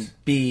 and Right.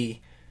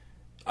 B...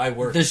 I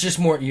work. There's just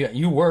more.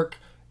 You work,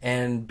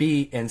 and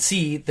B and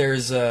C.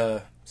 There's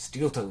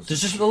Steel toes.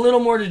 just a little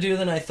more to do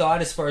than I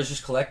thought as far as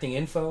just collecting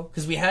info,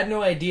 because we had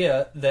no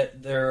idea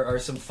that there are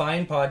some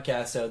fine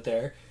podcasts out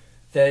there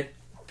that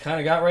kind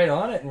of got right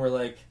on it and were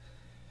like,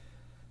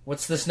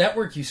 "What's this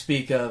network you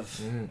speak of,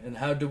 and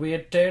how do we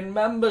attain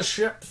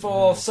membership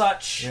for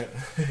such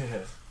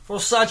for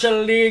such a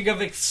league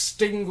of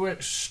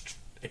extinguished?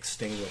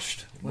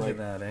 Look at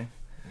that, eh?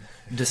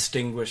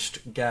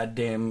 Distinguished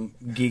goddamn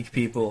geek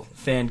people,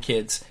 fan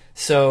kids."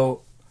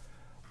 So,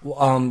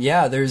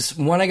 yeah, there's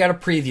one I got a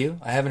preview.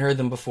 I haven't heard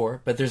them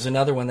before, but there's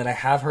another one that I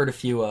have heard a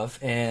few of,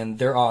 and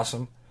they're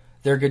awesome.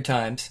 They're good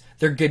times.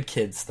 They're good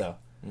kids, though.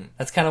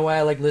 That's kind of why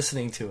I like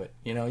listening to it.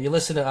 You know, you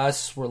listen to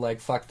us, we're like,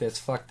 fuck this,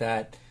 fuck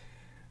that.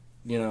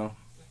 You know,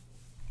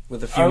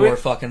 with a few more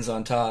fuckings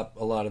on top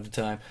a lot of the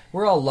time.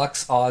 We're all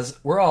likes, Oz,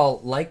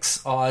 and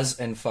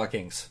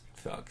fuckings.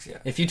 Fucks, yeah.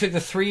 If you took the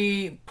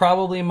three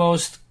probably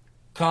most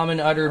common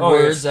uttered Oh,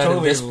 words it's out of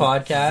totally this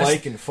podcast,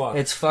 like and fuck.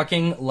 it's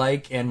fucking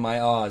like and my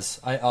Oz.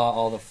 I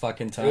all the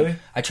fucking time. Really?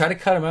 I try to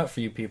cut them out for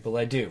you people.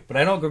 I do, but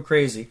I don't go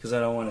crazy because I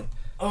don't want to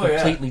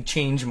completely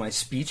change my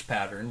speech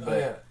pattern. But Oh,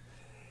 yeah.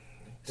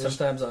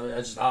 sometimes I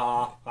just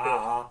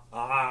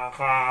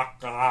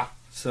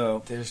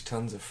so There's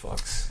tons of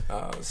fucks.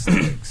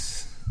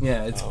 Sticks.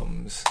 yeah,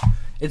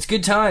 it's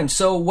good times.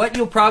 So what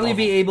you'll probably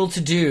be able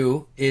to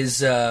do is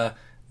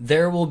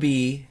there will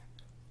be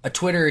a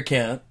Twitter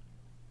account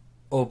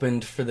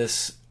opened for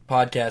this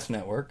podcast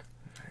network,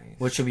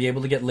 which you'll be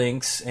able to get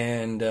links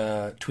and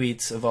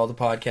tweets of all the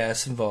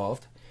podcasts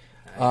involved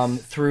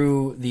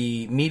through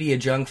the Media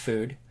Junk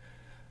Food.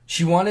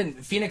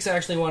 Phoenix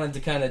actually wanted to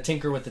kind of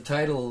tinker with the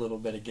title a little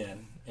bit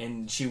again,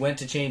 and she went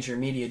to change her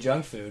Media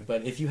Junk Food,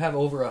 but if you have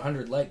over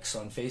 100 likes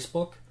on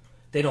Facebook,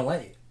 they don't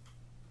let you.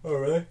 Oh,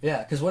 really?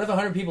 Yeah, because what if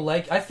 100 people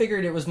I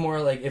figured it was more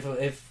like if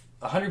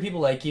 100 people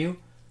like you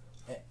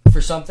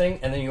for something,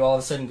 and then you all of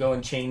a sudden go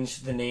and change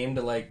the name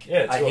to I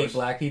hate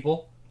black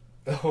people.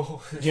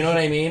 Oh. Do you know what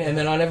I mean? And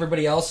then on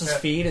everybody else's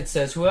feed it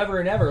says whoever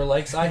and ever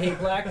likes I hate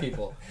black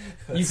people.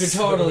 You could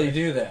totally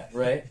do that,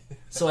 right?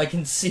 So I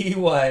can see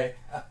why.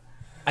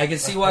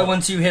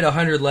 Once you hit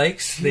 100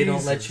 likes, they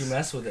don't let you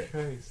mess with it.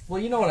 Christ. Well,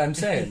 you know what I'm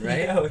saying, right?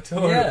 Yeah,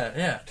 totally.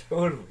 Yeah.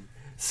 Totally.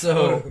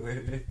 So,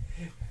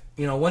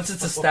 once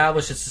it's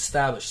established, it's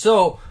established.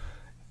 So,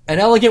 An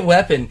Elegant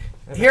Weapon.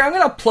 Here, I'm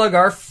going to plug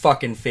our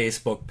fucking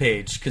Facebook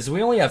page, because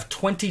we only have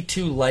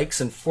 22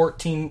 likes and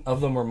 14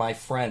 of them are my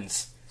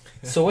friends.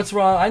 So what's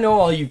wrong? I know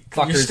all you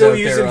fuckers out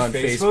there on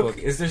Facebook.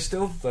 Is there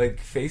still,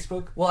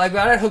 Facebook? Well, I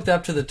got it hooked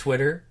up to the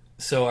Twitter,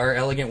 so our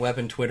Elegant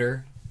Weapon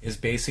Twitter is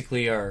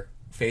basically our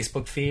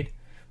Facebook feed.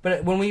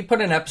 But when we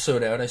put an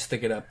episode out, I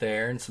stick it up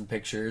there and some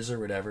pictures or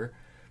whatever.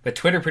 But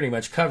Twitter pretty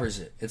much covers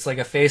it. It's like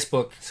a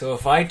Facebook. So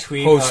if I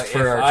tweet, Post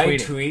for our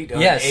tweeting. tweet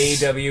on Yes.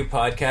 AEW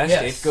podcast,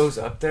 Yes. it goes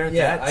up there.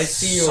 Yeah, That's I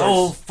see yours.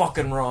 so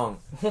fucking wrong.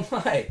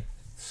 Why?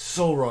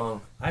 So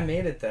wrong. I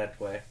made it that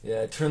way.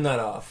 Yeah, turn that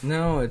off.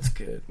 No, it's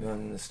good. No,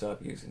 I'm gonna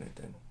stop using it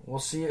then. We'll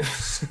see it.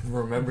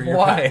 Remember your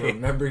Why?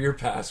 remember your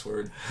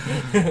password.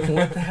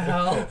 What the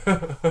hell?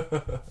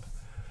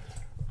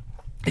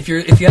 If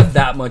you have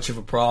that much of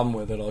a problem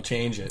with it, I'll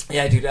change it.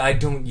 Yeah, dude, I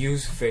don't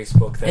use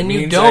Facebook. That And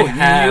means you don't.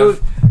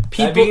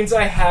 That means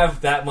I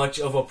have that much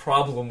of a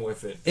problem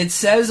with it. It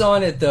says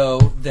on it though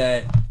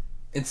that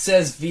it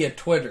says via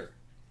Twitter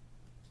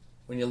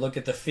when you look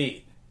at the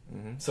feed.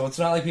 Mm-hmm. So it's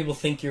not like people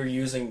think you're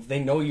using. They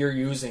know you're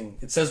using.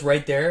 It says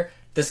right there,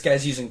 this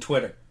guy's using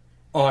Twitter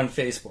on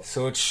Facebook.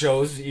 So it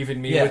shows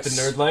even me Yes. with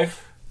the nerd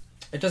life.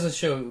 It doesn't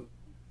show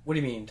What do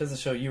you mean? It doesn't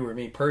show you or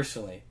me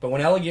personally. But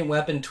when Elegant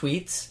Weapon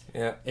tweets,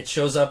 Yeah. it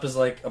shows up as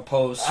like a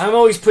post. I'm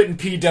always putting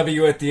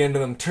PW at the end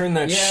of them. Turn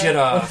that shit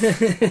off.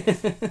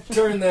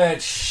 Turn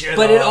that shit off.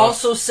 But it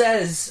also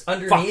says,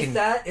 underneath Fucking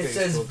that, it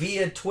says Facebook.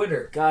 via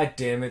Twitter. God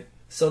damn it.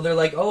 So they're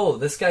like, oh,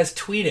 this guy's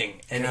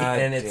tweeting. And God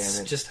it damn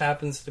it. just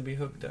happens to be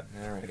hooked up.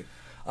 Alright.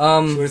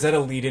 Um, So is that a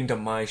lead into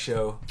my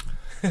show?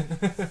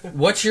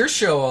 What's your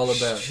show all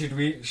about?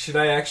 Should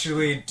I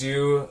actually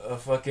do a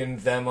fucking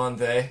them on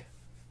they?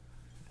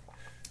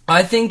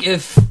 I think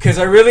if... Because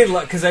I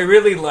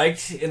really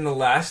liked in the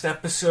last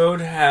episode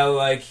how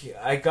like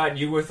I got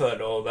you with that.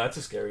 Oh, that's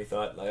a scary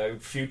thought. Like a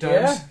few times.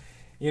 Yeah.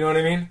 You know what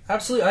I mean?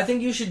 Absolutely. I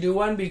think you should do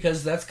one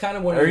because that's kind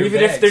of one Or of your even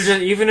bags.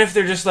 if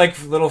they're just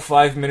like little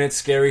 5-minute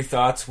scary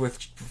thoughts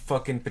with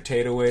fucking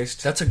potato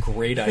waste. That's a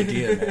great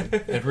idea, man.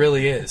 It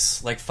really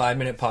is. Like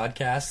 5-minute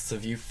podcasts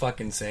of you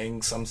fucking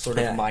saying some sort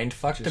of mind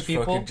fuck to Just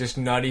people. fucking,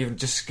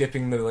 just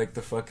skipping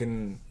the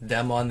fucking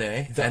Them on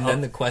they. And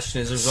then the question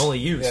is, there's only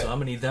you, so how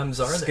many thems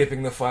are there?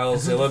 skipping the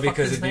FileZilla fuck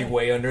because is it'd be that?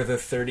 way under the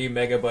 30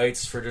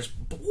 megabytes for just.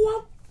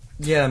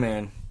 Yeah,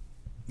 man.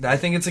 I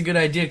think it's a good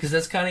idea because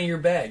that's kind of your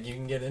bag. You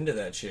can get into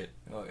that shit.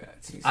 Oh yeah,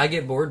 it's easy. I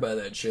get bored by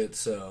that shit,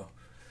 so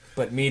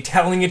But me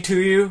telling it to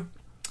you,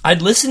 I'd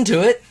listen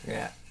to it.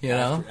 yeah, You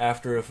know,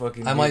 after a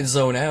fucking. I might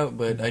zone out,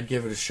 but I'd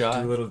give it a do a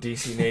shot. little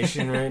DC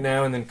Nation right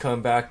now, and then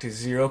come back to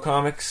Zero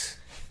Comics.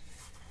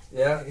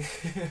 Yeah.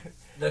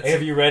 Hey,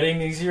 have you read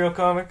any Zero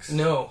Comics?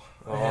 No,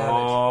 I haven't.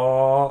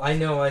 Oh, I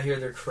know. I hear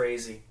they're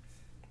crazy.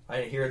 I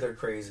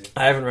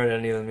haven't read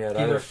any of them yet.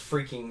 People are Either.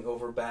 freaking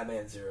over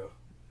Batman Zero.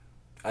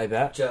 I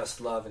bet.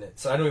 Just loving it.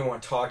 So I don't even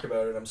want to talk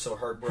about it. I'm so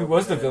heartbroken. Who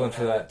was the I villain don't for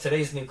have that? it.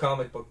 Today's new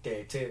comic book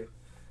day too.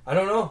 I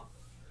don't know.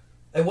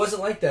 It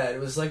wasn't like that.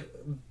 It was like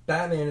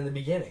Batman in the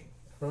beginning.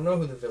 I don't know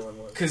who the villain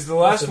was. Because the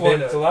last Must have one,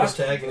 been a the last,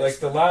 protagonist. like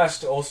the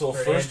last, also Or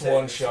first antagonist,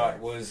 one shot right?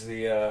 was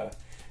the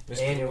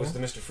Annual? was the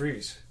Mr.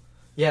 Freeze.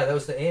 Yeah, that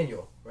was the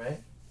annual,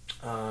 right?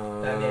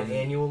 Batman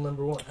Annual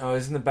 #1. Oh,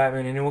 isn't the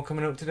Batman Annual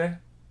coming out today?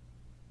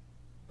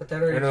 But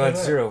that already Or no, came that's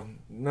out. Zero.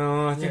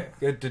 No, I think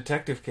a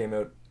Detective came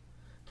out.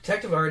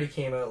 Detective already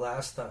came out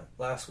last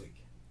week.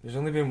 There's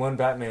only been one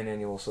Batman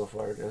Annual so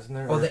far, hasn't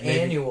there? Oh, Or the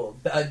maybe- annual.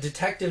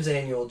 Detective's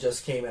annual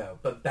just came out,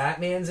 but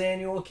Batman's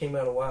annual came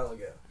out a while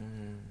ago.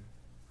 I'm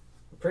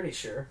pretty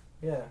sure.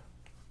 Yeah.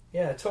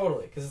 Yeah,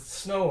 totally. Because it's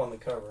snow on the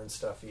cover and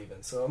stuff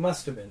even. So it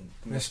must have been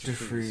Mr.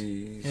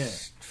 Freeze.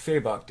 Yeah.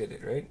 Fabok did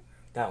it, right?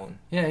 That one.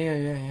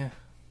 Yeah.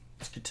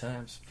 It's good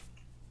times.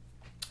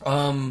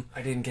 I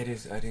didn't get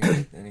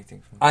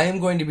anything from him. I am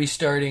going to be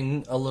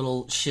starting a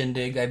little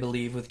shindig, I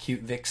believe, with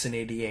Cute Vixen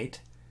 88.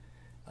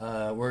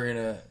 We're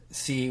gonna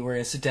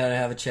sit down and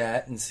have a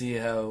chat and see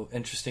how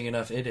interesting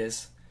enough it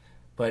is.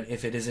 But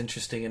if it is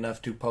interesting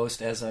enough to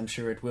post, as I'm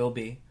sure it will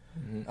be,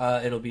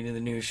 it'll be the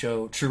new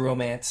show True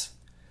Romance,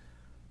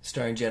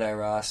 starring Jedi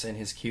Ross and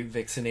his Cute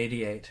Vixen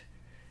 88.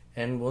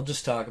 And we'll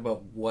just talk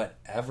about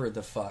whatever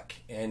the fuck.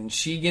 And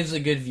she gives a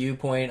good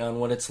viewpoint on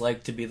what it's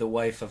like to be the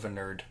wife of a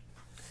nerd.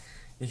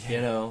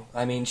 You know,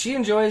 I mean, she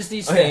enjoys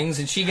these things,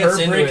 and she gets Her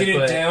into breaking it. it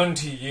But down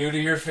to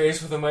your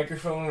face with a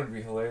microphone would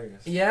be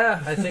hilarious.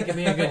 yeah, I think it'd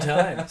be a good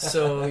time.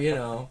 So, you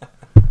know,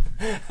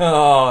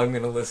 Oh, I'm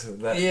gonna listen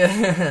to that.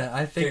 yeah,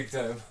 I think Big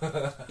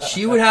time.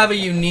 she would have a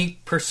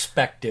unique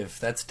perspective.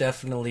 That's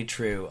definitely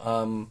true.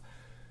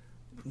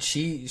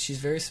 She's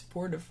very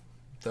supportive,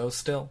 though.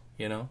 Still,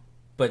 you know,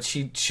 but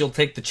she'll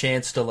take the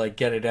chance to like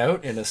get it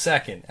out in a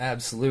second.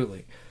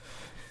 Absolutely.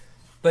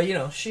 But you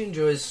know, she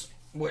enjoys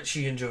what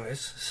she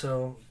enjoys.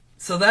 So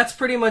that's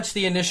pretty much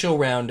the initial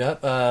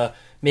roundup.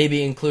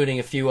 Maybe including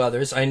a few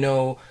others. I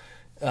know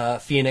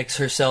Phoenix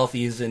herself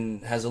even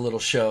has a little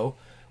show.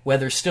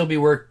 Whether still be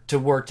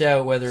worked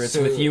out, whether it's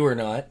with you or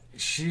not.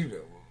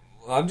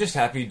 I'm just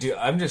happy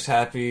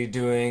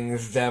doing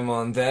them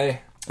on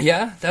they.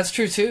 Yeah, that's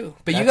true too.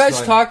 But you That's guys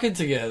fine. talking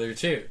together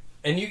too,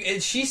 and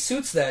she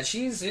suits that.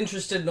 She's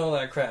interested in all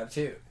that crap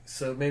too.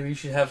 So maybe you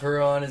should have her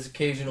on as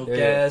occasional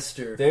guest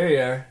or There you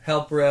are.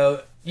 help her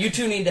out. You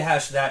two need to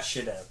hash that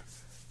shit out.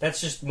 That's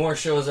just more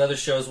shows, other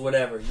shows,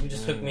 whatever. You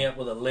just hook me up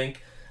with a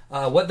link.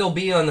 What there'll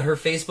be on her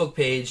Facebook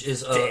page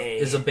is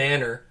a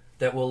banner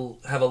that will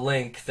have a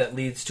link that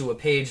leads to a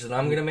page that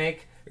I'm going to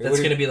make. That's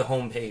going to be the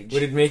home page.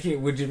 Would it make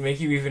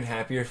you even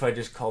happier if I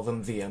just called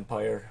them the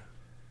Empire?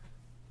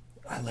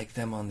 I like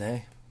them on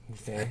they.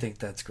 They? I think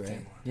that's great.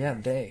 Yeah,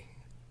 they.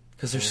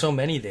 Because there's so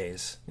many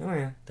days. Oh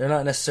yeah. They're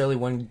not necessarily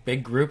one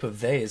big group of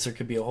theys. There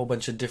could be a whole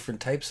bunch of different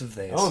types of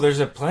theys. Oh, there's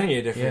a plenty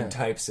of different Yeah.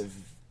 types of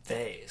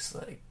theys.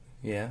 Like,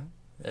 yeah.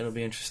 It'll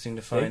be interesting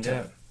to find time.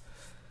 out.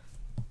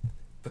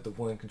 but the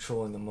one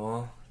controlling them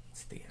all,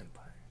 it's the Empire.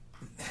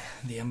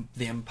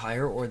 The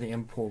Empire or the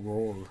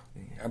Emperor?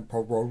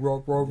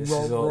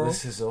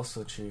 This is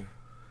also true.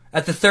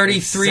 At the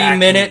 33 Exactly.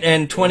 minute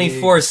and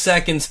 24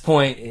 seconds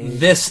point,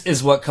 this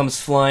is what comes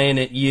flying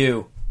at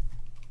you.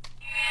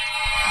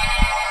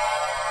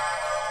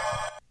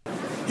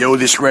 Yo,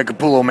 this is Greg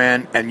Capullo,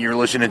 man, and you're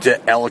listening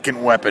to Elegant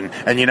Weapon.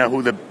 And you know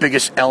who the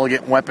biggest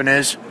elegant weapon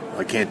is?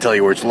 I can't tell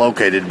you where it's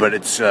located, but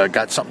it's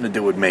got something to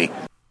do with me.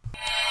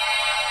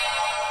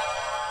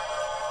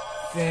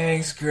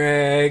 Thanks,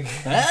 Greg.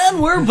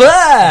 And we're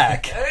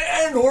back!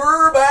 And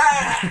we're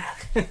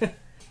back!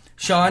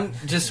 Sean,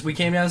 we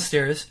came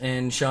downstairs,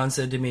 and Sean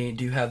said to me,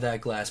 do you have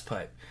that glass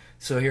pipe?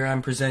 So here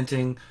I'm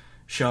presenting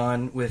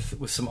Sean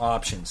with some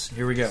options.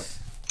 Here we go.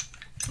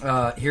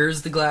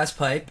 Here's the glass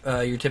pipe,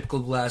 your typical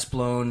glass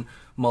blown,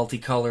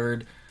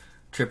 multicolored,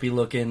 trippy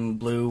looking,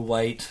 blue,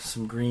 white,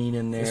 some green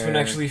in there. This one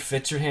actually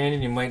fits your hand,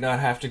 and you might not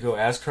have to go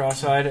as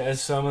cross-eyed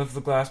as some of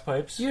the glass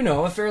pipes. You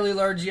know, a fairly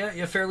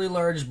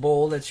large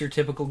bowl. That's your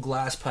typical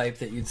glass pipe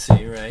that you'd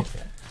see, right?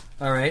 Yeah.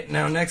 All right.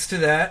 Now, next to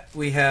that,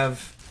 we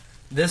have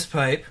this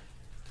pipe,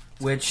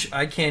 which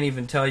I can't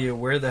even tell you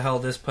where the hell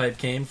this pipe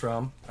came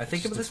from. I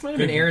think this might have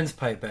been Aaron's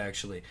pipe,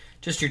 actually.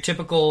 Just your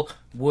typical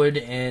wood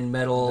and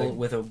metal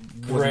with a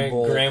wooden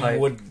bowl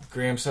pipe.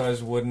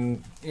 Gram-sized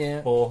wooden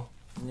bowl.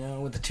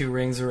 With the 2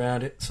 rings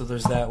around it. So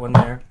there's that one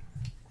there.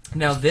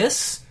 Now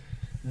this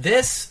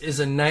is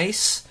a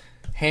nice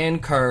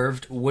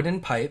hand-carved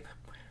wooden pipe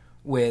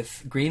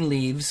with green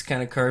leaves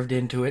kind of carved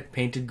into it,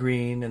 painted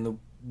green, and the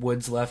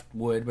wood's left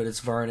wood, but it's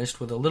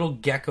varnished with a little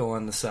gecko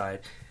on the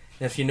side.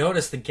 And if you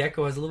notice, the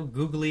gecko has little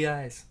googly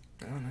eyes.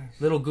 Oh, nice.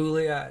 Little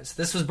googly eyes.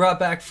 This was brought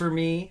back for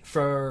me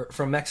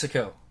from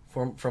Mexico,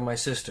 from my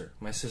sister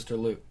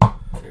Lou.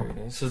 Very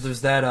nice. So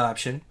there's that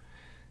option.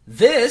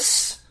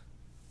 This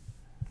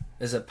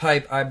is a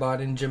pipe I bought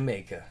in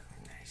Jamaica.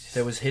 Nice.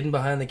 That was hidden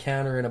behind the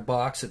counter in a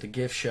box at the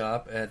gift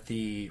shop at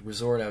the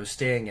resort I was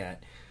staying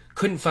at.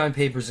 Couldn't find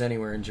papers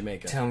anywhere in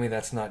Jamaica. Tell me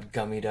that's not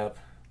gummied up.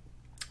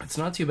 It's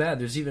not too bad.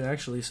 There's even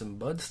actually some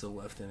buds still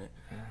left in it.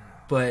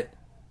 But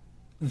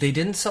they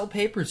didn't sell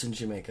papers in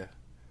Jamaica.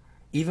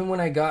 Even when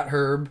I got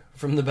Herb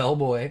from the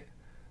bellboy,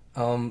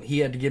 he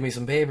had to give me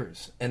some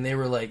papers. And they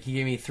were like, he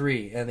gave me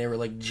 3. And they were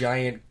like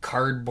giant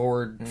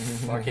cardboard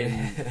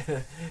fucking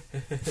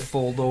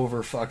fold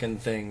over fucking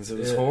things. It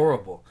was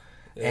horrible.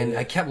 And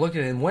I kept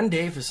looking at it. And one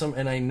day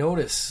and I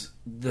noticed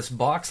this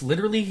box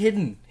literally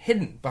hidden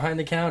behind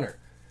the counter.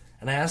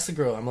 And I asked the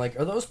girl, I'm like,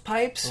 are those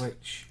pipes? Oh, wait,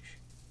 shh.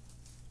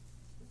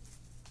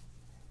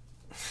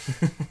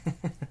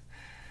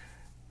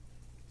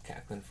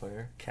 Cackling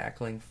fire.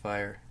 Cackling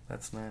fire.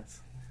 That's nice.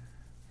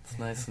 It's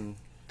nice and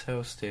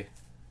toasty.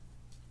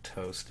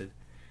 Toasted.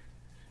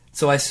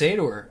 So I say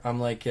to her, I'm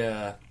like,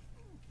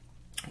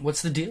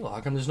 what's the deal?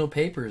 How come there's no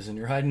papers and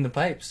you're hiding the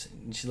pipes?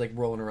 And she's like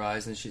rolling her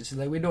eyes and she's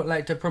like, we don't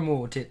like to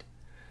promote it.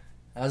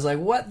 I was like,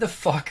 what the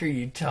fuck are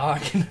you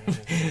talking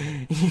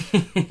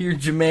about? You're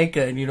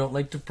Jamaica and you don't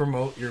like to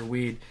promote your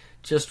weed.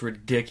 Just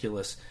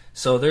ridiculous.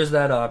 So there's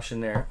that option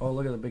there. Oh,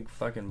 look at the big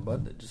fucking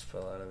bud that just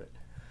fell out of it.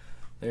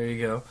 There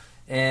you go.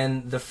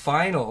 And the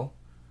final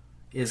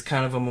is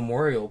kind of a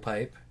memorial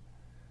pipe.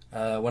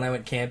 When I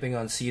went camping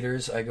on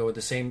Cedars, I go with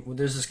the same...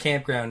 There's this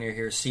campground near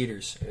here,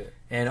 Cedars. Yeah.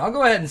 And I'll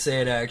go ahead and say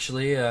it,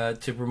 actually,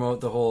 to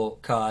promote the whole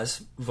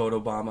cause, Vote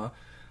Obama.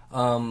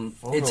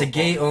 It's a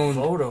gay-owned...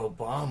 Vote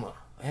Obama.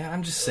 Yeah,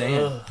 I'm just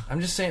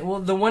saying. Well,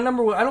 the one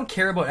number one, I don't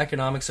care about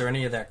economics or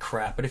any of that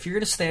crap, but if you're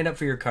going to stand up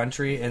for your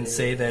country and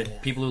say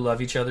that people who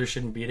love each other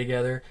shouldn't be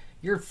together,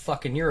 you're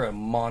a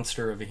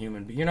monster of a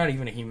human being. You're not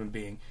even a human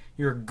being.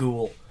 You're a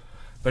ghoul.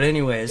 But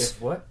anyways...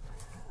 If what?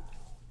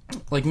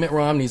 Like Mitt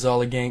Romney's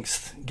all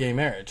against gay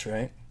marriage,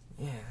 right?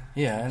 Yeah.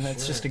 Yeah, and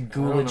that's sure. just a I don't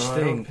ghoulish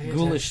know,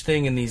 ghoulish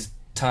thing in these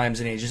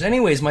times and ages.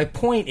 Anyways, my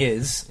point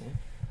is,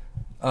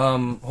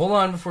 hold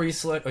on before you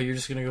select. Oh, you're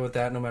just gonna go with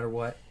that no matter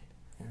what.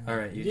 All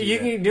right,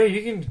 you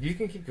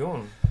can keep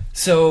going.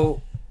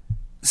 So,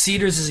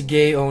 Cedars is a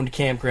gay-owned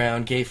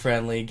campground,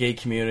 gay-friendly, gay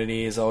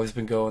community. Has always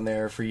been going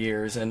there for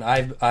years, and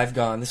I've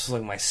gone. This is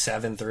like my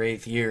 7th or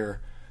 8th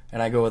year,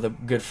 and I go with a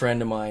good friend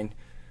of mine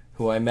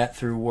who I met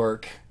through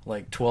work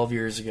like 12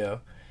 years ago,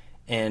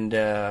 and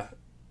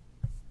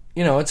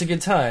it's a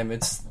good time.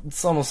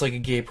 It's almost like a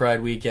gay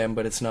pride weekend,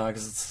 but it's not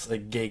because it's a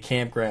gay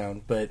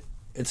campground. But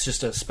it's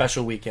just a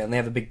special weekend. They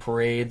have a big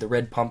parade, the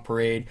Red Pump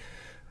Parade.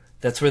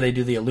 That's where they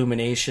do the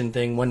illumination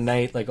thing one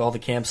night, like all the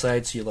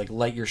campsites. You like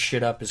light your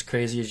shit up as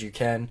crazy as you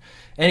can.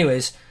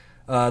 Anyways,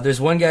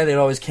 there's one guy that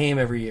always came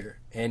every year,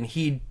 and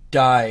he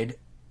died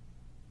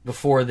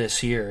before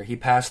this year. He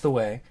passed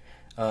away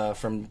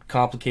from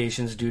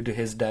complications due to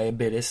his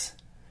diabetes.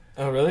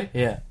 Oh, really?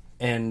 Yeah,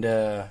 and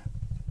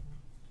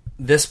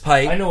this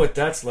pipe. I know what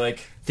that's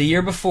like. The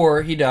year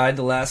before he died,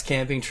 the last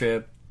camping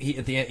trip, he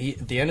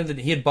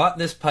had bought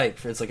this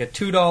pipe. It's like a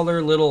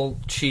 $2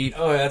 little cheap.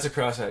 Oh, yeah, that's a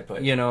cross-eyed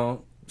pipe.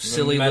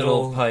 Silly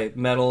metal, little pipe,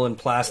 metal and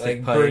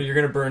plastic pipe. You're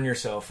gonna burn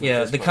yourself.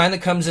 Yeah, the kind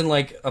that comes in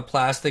like a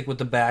plastic with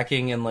the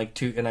backing and like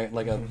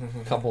a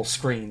couple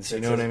screens.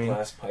 You know what I mean?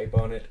 Glass pipe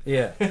on it.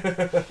 Yeah.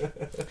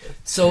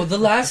 So the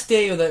last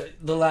day of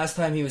the last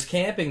time he was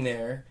camping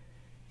there,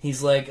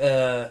 he's like,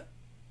 "I'm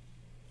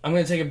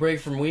gonna take a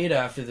break from weed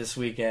after this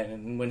weekend."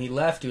 And when he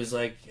left, he was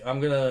like, "I'm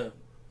gonna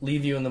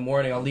leave you in the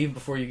morning. I'll leave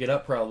before you get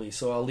up, probably.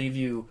 So I'll leave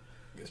you.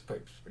 This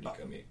pipe's pretty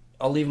gummy.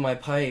 I'll leave my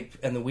pipe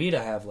and the weed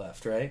I have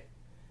left, right?"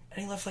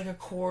 And he left like a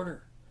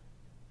quarter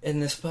in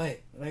this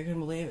pipe. And I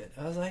couldn't believe it.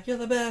 I was like, you're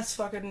the best,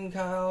 fucking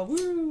Kyle.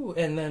 Woo!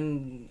 And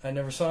then I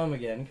never saw him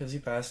again because he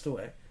passed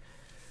away.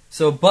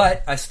 So,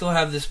 but I still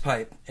have this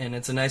pipe, and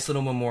it's a nice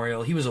little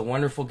memorial. He was a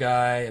wonderful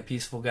guy, a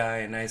peaceful guy,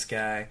 a nice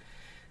guy.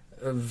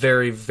 A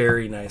very,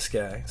 very nice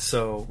guy.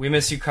 So, we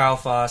miss you, Kyle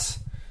Foss.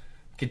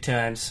 Good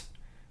times.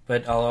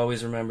 But I'll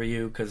always remember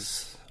you,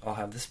 because I'll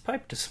have this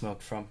pipe to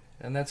smoke from.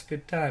 And that's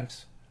good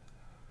times.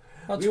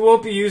 We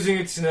won't be using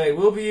it tonight.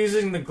 We'll be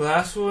using the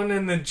glass one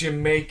and the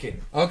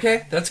Jamaican.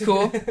 Okay, that's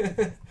cool.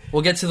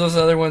 We'll get to those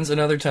other ones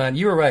another time.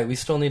 You were right. We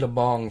still need a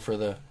bong for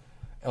the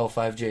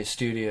L5J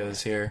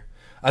studios here.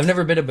 I've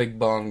never been a big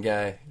bong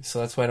guy, so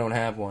that's why I don't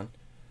have one.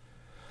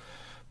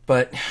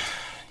 But,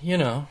 you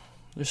know,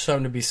 there's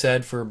something to be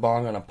said for a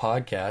bong on a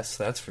podcast,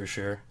 that's for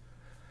sure.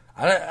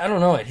 I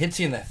don't know, it hits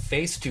you in the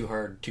face too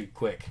hard, too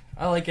quick.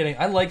 I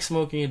like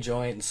smoking a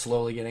joint and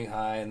slowly getting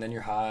high, and then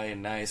you're high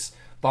and nice.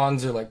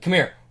 Bongs are like, come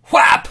here,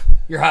 whap!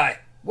 You're high.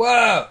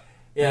 Whoa!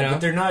 Yeah, you know?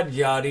 but they're not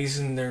yachties,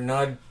 and they're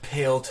not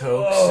pale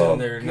tokes, and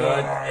they're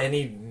not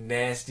any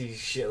nasty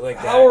shit like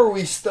that. How are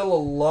we still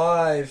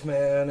alive,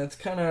 man? It's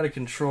kind of out of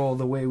control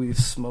the way we've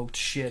smoked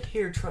shit.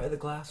 Here, try the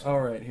glass one.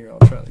 Alright, here,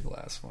 I'll try the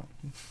glass one.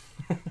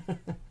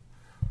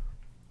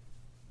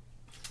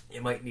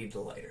 You might need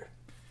the lighter.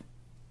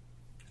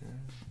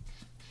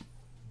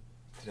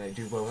 Did I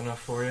do well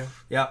enough for you?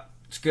 Yeah,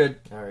 it's good.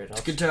 Alright,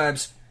 It's good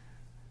times.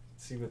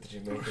 See what the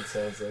Jamaican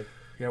sounds like.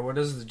 Yeah, what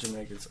does the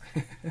Jamaican say?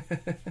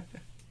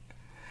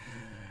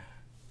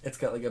 It's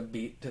got like a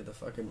beat to the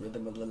fucking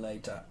rhythm of the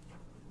lighter.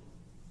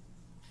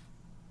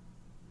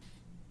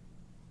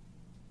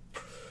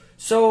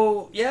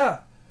 So,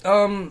 yeah.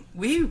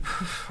 We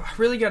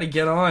really got to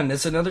get on.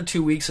 It's another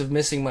 2 weeks of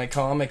missing my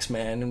comics,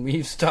 man. And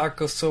we've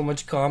talked so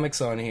much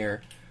comics on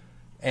here.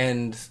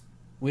 And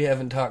we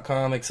haven't talked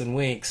comics in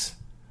weeks.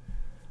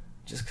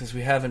 Just because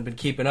we haven't been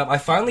keeping up. I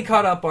finally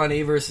caught up on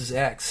A vs.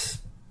 X.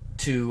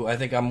 I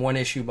think I'm one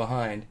issue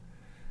behind.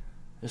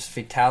 There's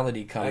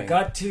Fatality coming. I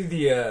got to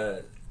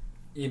the,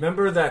 you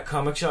remember that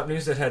comic shop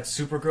news that had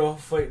Supergirl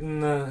fighting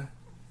the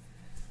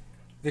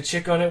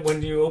chick on it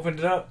when you opened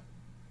it up?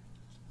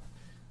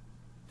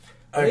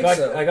 I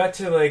got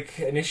to like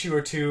an issue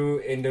or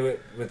two into it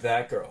with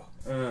that girl.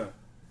 That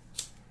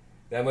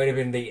might have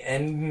been the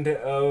end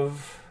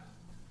of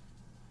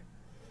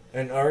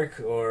an arc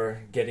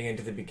or getting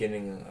into the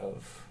beginning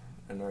of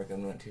an arc.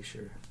 I'm not too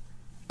sure.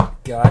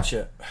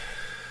 Gotcha.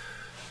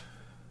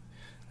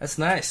 That's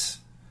nice.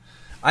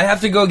 I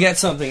have to go get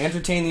something.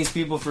 Entertain these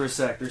people for a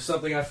sec. There's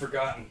something I've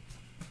forgotten.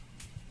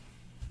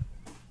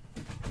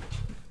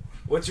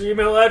 What's your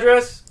email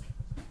address?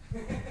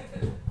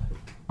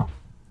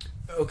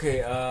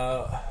 Okay,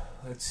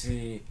 let's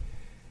see.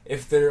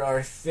 If there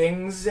are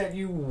things that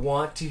you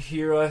want to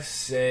hear us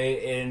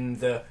say in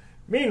the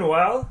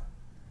meanwhile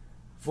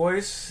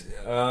voice,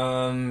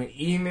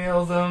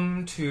 email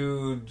them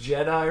to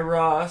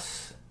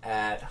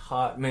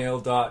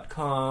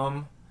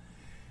JediRoss@hotmail.com.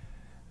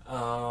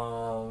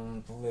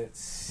 Let's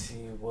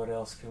see, what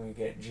else can we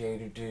get Jay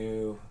to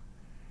do?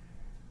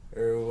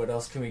 Or what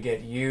else can we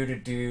get you to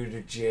do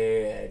to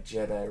Jay at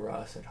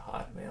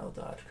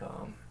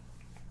JediRoss@hotmail.com?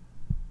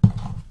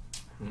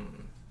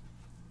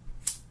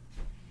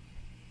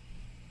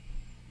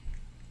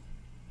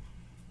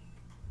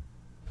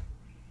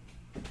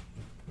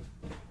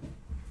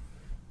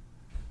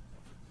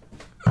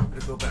 I'm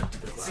gonna go back to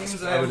the glass.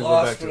 Seems I'm I've gonna go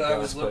lost back to what the I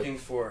was glass pipe. looking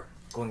for.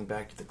 Going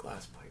back to the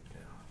glass pipe now.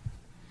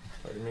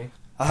 Pardon me?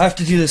 I'll have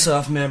to do this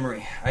off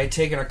memory. I had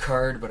taken a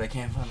card, but I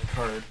can't find the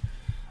card.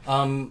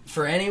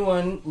 For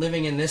anyone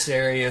living in this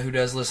area who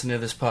does listen to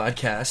this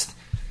podcast,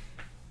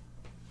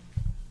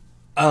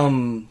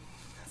 in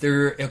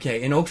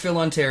Oakville,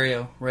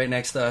 Ontario, right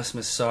next to us,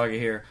 Mississauga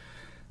here,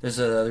 there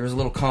was a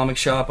little comic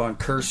shop on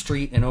Kerr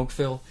Street in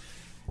Oakville,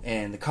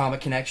 and the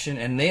Comic Connection,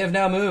 and they have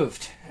now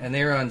moved, and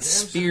they're on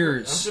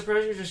Spears. I'm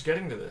surprised you're just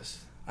getting to this.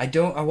 I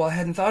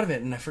hadn't thought of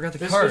it, and I forgot the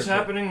This card. was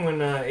happening when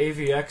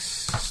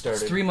AVX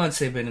started. It's 3 months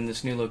they've been in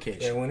this new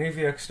location. Yeah, when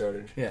AVX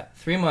started. Yeah,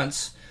 3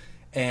 months.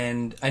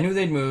 And I knew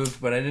they'd moved,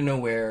 but I didn't know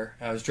where.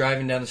 I was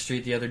driving down the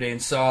street the other day and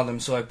saw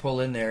them, so I pull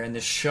in there, and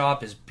this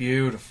shop is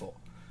beautiful.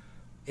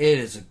 It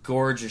is a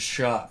gorgeous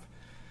shop.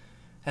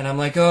 And I'm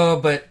like, oh,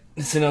 but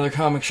it's another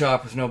comic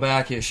shop with no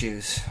back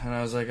issues. And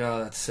I was like,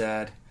 oh, that's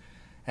sad.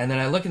 And then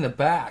I look in the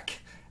back,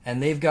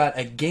 and they've got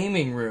a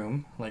gaming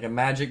room, like a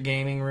Magic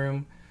gaming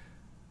room,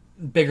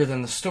 bigger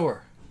than the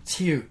store. It's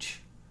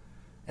huge.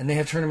 And they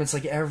have tournaments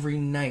like every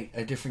night,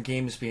 a different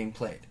game is being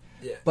played.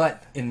 Yeah.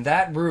 But in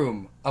that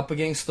room, up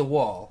against the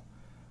wall,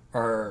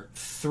 are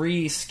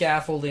 3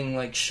 scaffolding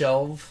like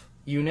shelf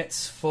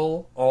units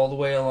full all the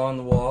way along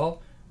the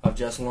wall of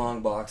just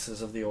long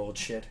boxes of the old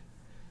shit.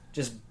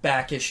 Just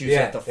back issues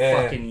at the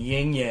fucking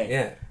yin yang.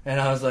 Yeah. And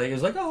I was like,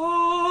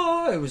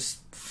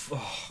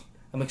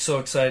 I'm like so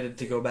excited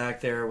to go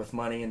back there with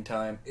money and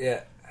time.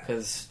 Yeah.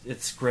 Because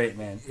it's great,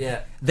 man.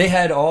 Yeah.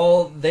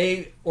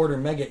 They order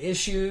mega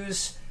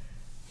issues.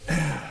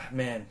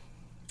 Man.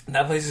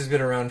 That place has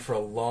been around for a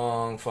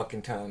long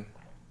fucking time.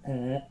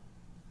 He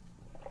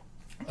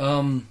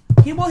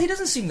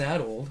doesn't seem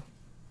that old.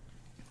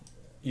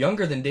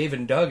 Younger than Dave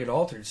and Doug at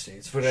Altered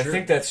States, But for I sure.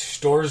 think that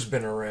store's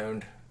been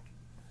around.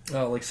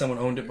 Oh, like someone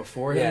owned it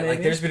before him, Yeah, like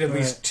maybe? there's been at Right.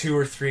 least 2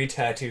 or 3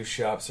 tattoo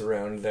shops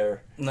around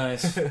there.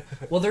 Nice.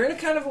 Well, they're in a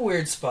kind of a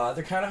weird spot.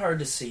 They're kind of hard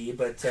to see,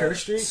 but Kerr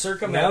Street?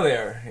 Circumvent. Now they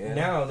are. Yeah.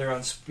 Now they're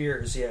on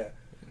Spears, yeah.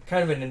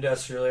 Kind of an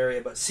industrial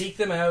area, but seek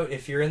them out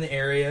if you're in the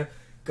area.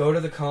 Go to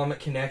the Comic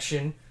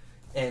Connection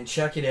and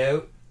check it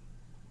out,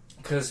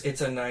 because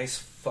it's a nice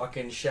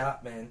fucking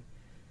shop, man.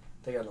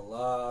 They got a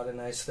lot of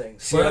nice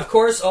things. See, But of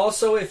course,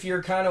 also, if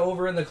you're kind of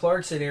over in the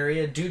Clarkson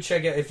area, do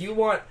check out, if you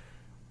want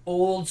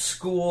old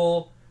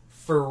school,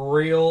 for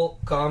real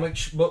comic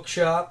book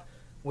shop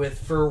with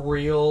for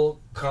real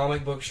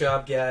comic book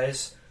shop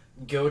guys,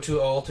 go to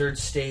Altered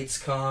States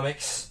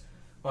Comics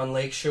on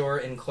Lakeshore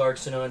in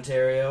Clarkson,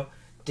 Ontario.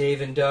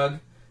 Dave and Doug,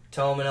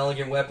 tell them An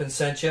Elegant Weapon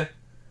sent you.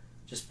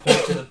 Just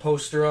point to the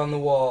poster on the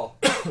wall,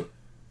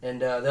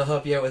 and they'll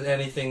help you out with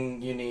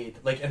anything you need.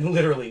 Like, and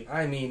literally,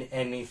 I mean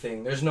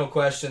anything. There's no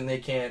question they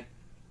can't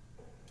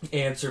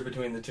answer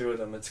between the two of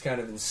them. It's kind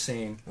of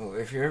insane. Well,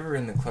 if you're ever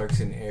in the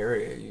Clarkson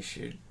area, you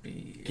should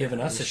be Giving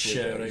us you a should,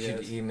 shout, I You should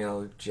guess.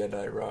 email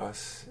Jedi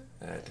Ross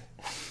at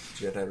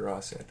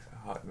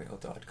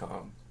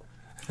hotmail.com.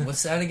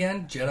 What's that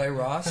again?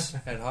 JediRoss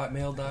at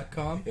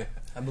hotmail.com? Yeah.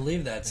 I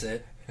believe that's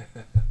it.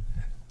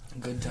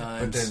 Good But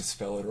times. then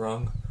spell it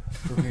wrong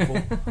for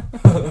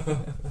people.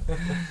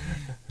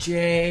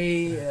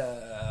 J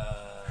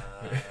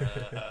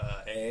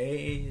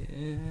A.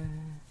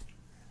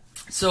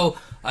 So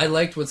I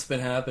liked what's been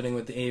happening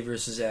with the A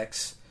versus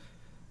X.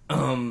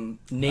 Namor,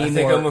 I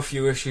think I'm a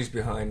few issues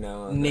behind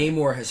now. On that.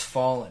 Namor has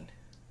fallen.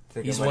 I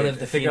think he's I might one have- of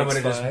the I think I might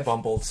Phoenix have Five. just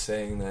bumbled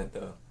saying that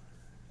though.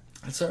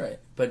 That's all right.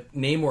 But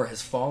Namor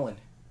has fallen.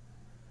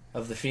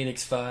 Of the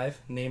Phoenix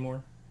Five,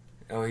 Namor,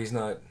 Oh, he's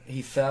not.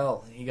 he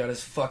fell. He got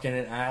his fucking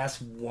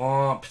ass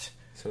whomped.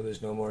 So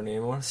there's no more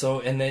Namor. So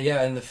and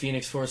the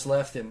Phoenix Force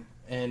left him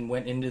and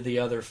went into the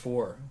other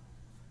four.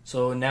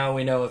 So now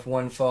we know if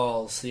one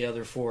falls, the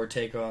other four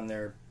take on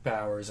their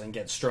powers and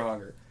get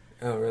stronger.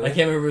 Oh, really? I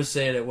can't remember who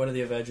said it. One of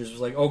the Avengers was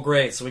like, "Oh,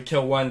 great! So we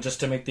kill one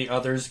just to make the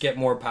others get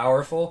more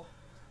powerful."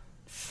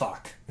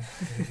 Fuck.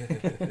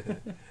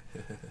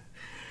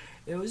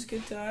 It was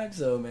good times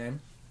though,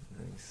 man.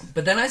 Nice.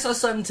 But then I saw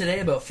something today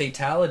about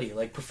fatality.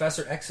 Like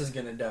Professor X is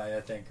gonna die,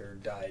 I think, or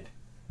died.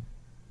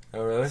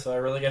 Oh, really? So I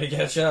really got to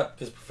catch up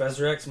because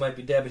Professor X might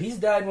be dead, but he's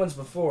died once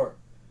before.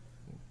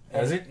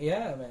 Has he?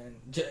 Yeah, man.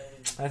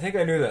 I think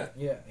I knew that.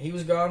 Yeah, he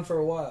was gone for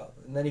a while,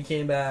 and then he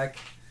came back.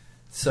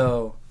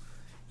 So,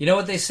 you know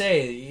what they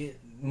say?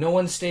 No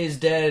one stays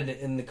dead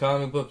in the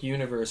comic book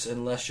universe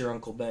unless you're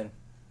Uncle Ben.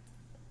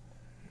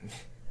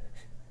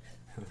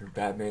 Or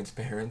Batman's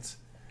parents.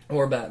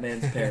 Or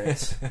Batman's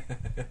parents.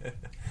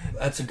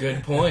 That's a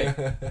good point.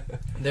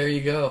 There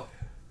you go.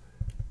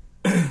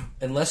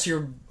 Unless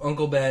you're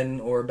Uncle Ben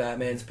or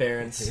Batman's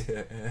parents,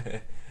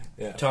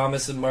 Yeah.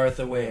 Thomas and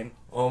Martha Wayne.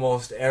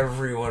 Almost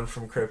everyone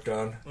from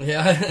Krypton.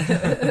 Yeah.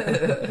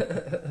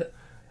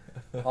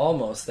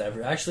 Almost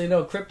every. Actually,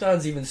 no.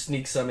 Krypton's even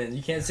sneaks some in.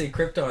 You can't say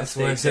Krypton. That's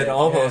why I said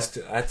almost.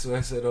 That's why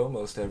I said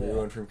almost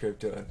everyone from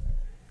Krypton.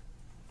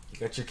 You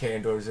got your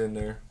Kandors in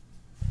there.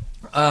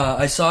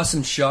 I saw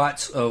some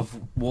shots of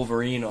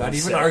Wolverine on Not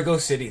even set. Argo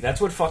City.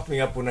 That's what fucked me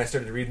up when I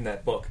started reading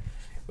that book.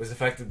 Was the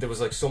fact that there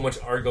was like so much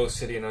Argo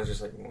City, and I was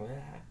just like, what?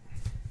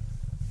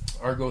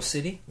 Argo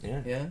City.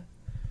 Yeah. Yeah.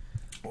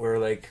 Where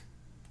like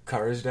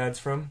Kara's dad's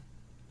from.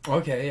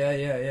 Okay.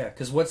 Yeah.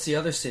 Because what's the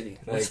other city?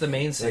 What's Like- the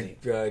main city?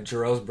 Like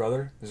Jor-El's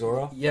brother,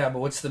 Zoro. Yeah, but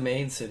what's the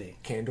main city?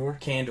 Kandor.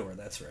 Kandor.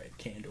 That's right.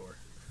 Kandor.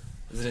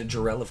 Is it a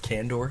Jarell of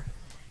Kandor?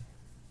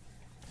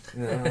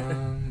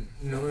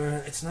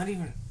 No, it's not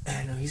even.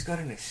 No, he's got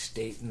an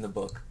estate in the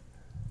book.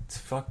 It's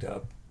fucked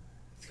up.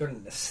 He's got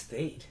an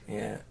estate.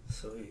 Yeah,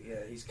 So yeah,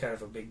 he's kind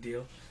of a big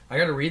deal. I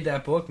got to read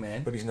that book,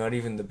 man. but he's not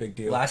even the big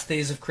deal. Last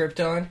Days of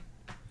Krypton.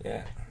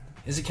 Yeah,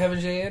 Is it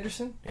Kevin J.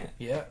 Anderson? Yeah.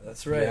 Yeah,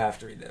 that's you right. have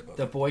to read that book.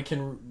 The boy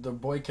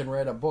can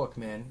write a book,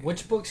 man.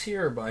 Which books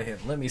here are by him?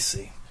 Let me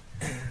see.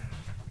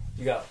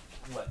 You got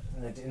what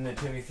in the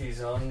Timothy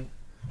Zahn?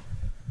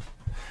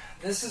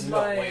 This is You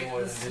got way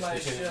more than just the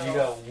Timothy. You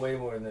got way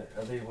more than.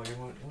 Are they way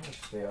more?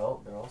 They're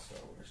all Star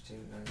Wars too.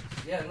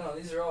 Nice. Yeah, no,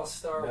 these are all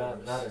Star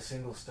Wars. Not a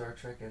single Star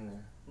Trek in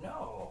there.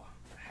 No,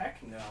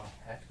 heck no.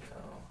 Heck no.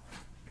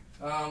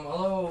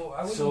 Although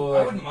I wouldn't, So,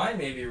 I wouldn't mind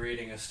maybe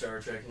reading a Star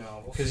Trek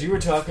novel. Because you were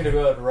talking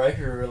about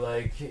Riker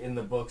like in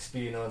the books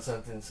being on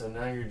something, so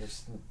now you're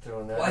just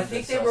throwing that. Well, I into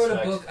think they wrote a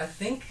suspect. book. I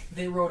think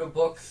they wrote a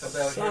book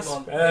about him on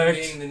Suspect.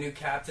 being the new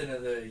captain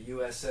of the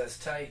USS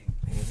Titan.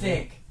 I Mhm.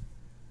 think.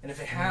 And if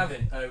they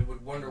haven't, I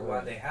would wonder why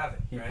Right. they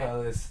haven't. He Right?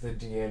 pilots the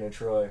Deanna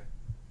Troy.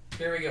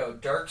 Here we go.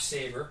 Dark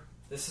Saber.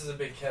 This is a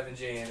big Kevin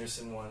J.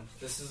 Anderson one.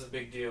 This is a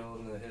big deal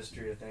in the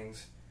history of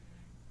things.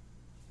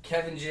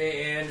 Kevin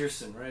J.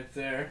 Anderson, right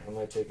there. I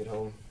might take it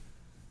home.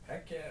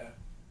 Heck yeah.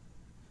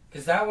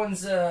 Because that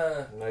one's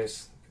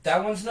Nice.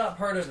 not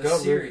part of the got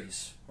Luke.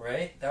 series,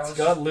 right? That It's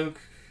got Luke.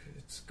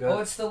 It's got. Oh,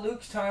 it's the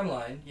Luke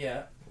timeline.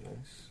 Yeah.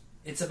 Nice.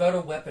 It's about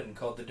a weapon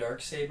called the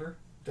Dark Saber.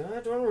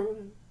 Don't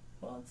ruin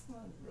Well, it's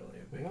not really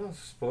a it. No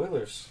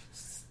spoilers.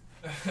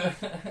 big.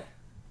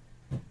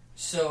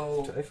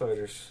 So TIE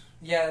fighters.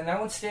 Yeah, and that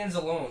one stands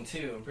alone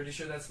too. I'm pretty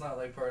sure that's not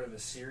like part of a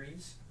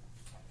series.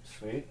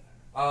 Sweet.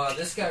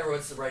 This guy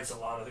writes a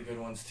lot of the good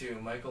ones too.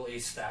 Michael A.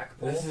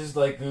 Stackpole. This is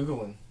like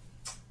Googling.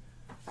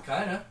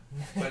 Kinda,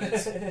 but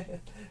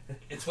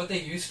it's what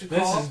they used to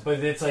call.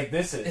 This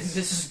is.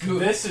 This is Google.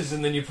 This is,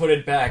 and then you put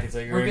it back. It's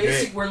like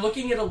We're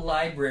looking at a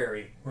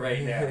library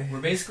right now.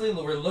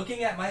 We're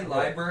looking at my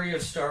library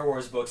of Star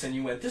Wars books, and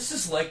you went, "This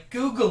is like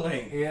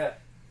Googling." Yeah.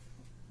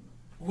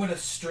 What a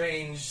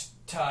strange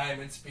time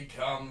it's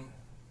become.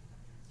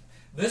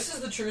 This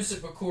is the Truce at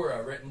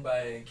Bakura, written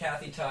by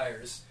Kathy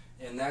Tyers.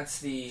 And that's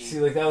the... See,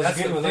 like, that was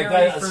a good one. Like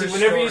very that, first see,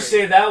 whenever story. you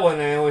say that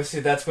one, I always say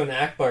that's when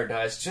Akbar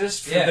dies.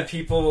 Just for Yeah. the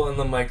people on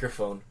the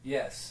microphone.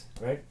 Yes.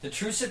 Right? The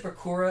Truce at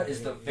Bakura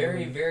is the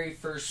very, very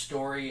first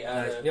story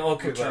out of Yeah,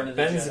 okay, Return right. of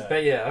the Ben's,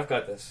 Jedi. yeah, I've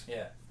got this.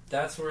 Yeah.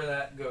 That's where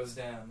that goes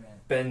down, man.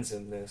 Ben's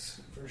in this.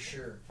 For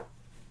sure.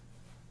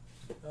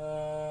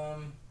 I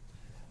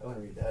want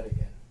to read that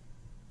again.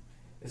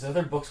 Is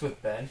other books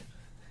with Ben?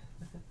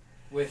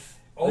 With...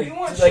 Like,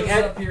 Obi-Wan shows like,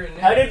 up here and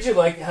there. How did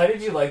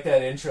you like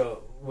that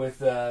intro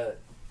with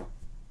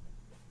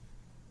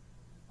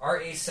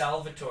R.A.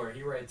 Salvatore,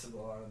 he writes a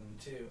lot of them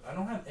too. I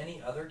don't have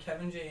any other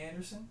Kevin J.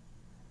 Anderson.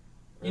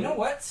 You know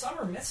what? Some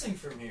are missing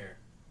from here.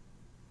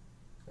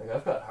 Like,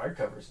 I've got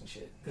hardcovers and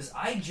shit. Because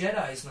I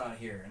Jedi's not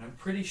here, and I'm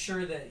pretty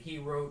sure that he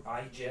wrote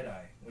I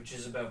Jedi, which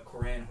is about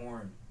Coran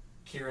Horn,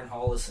 Kieran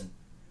Hollison,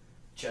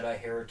 Jedi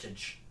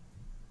heritage.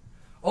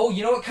 Oh,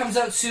 you know what comes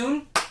out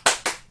soon?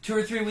 2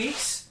 or 3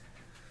 weeks?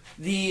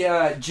 The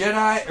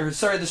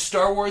the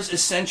Star Wars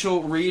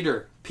Essential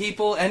Reader.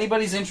 People,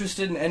 anybody's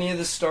interested in any of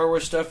the Star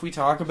Wars stuff we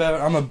talk about,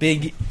 I'm a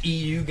big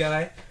EU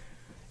guy,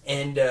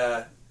 and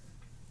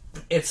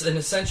it's an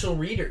essential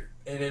reader,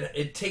 and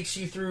it takes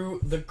you through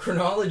the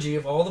chronology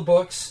of all the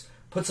books,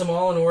 puts them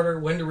all in order,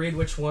 when to read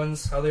which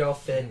ones, how they all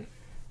fit,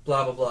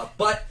 blah, blah, blah.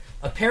 But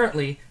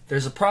apparently,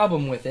 there's a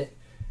problem with it,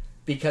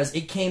 because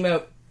it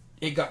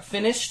got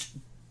finished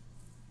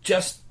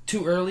just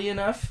too early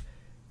enough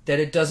that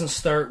it doesn't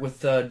start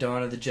with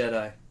Dawn of the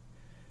Jedi.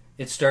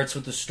 It starts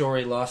with the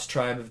story Lost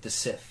Tribe of the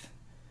Sith,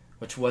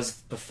 which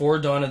was before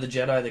Dawn of the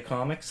Jedi, the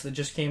comics that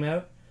just came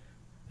out.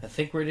 I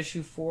think we're at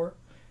issue 4.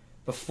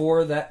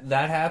 Before that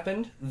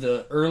happened,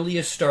 the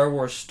earliest Star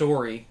Wars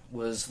story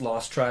was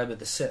Lost Tribe of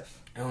the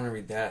Sith. I want to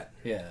read that.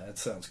 Yeah, that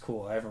sounds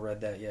cool. I haven't read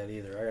that yet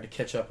either. I got to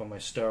catch up on my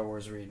Star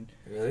Wars reading.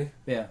 Really?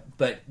 Yeah,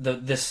 but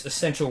this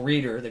essential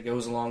reader that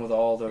goes along with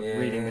all the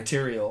reading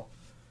material,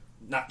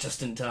 not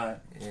just in time.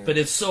 Yeah. But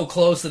it's so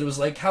close that it was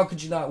like, how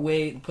could you not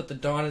wait and put the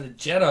Dawn of the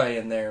Jedi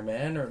in there,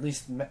 man? Or at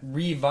least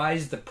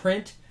revise the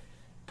print.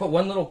 Put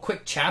one little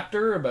quick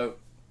chapter about,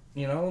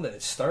 that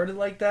it started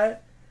like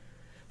that.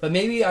 But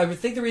maybe, I would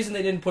think the reason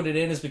they didn't put it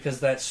in is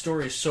because that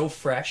story is so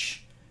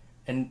fresh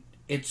and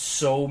it's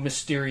so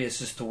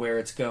mysterious as to where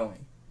it's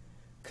going.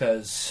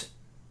 Because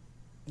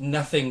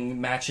nothing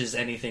matches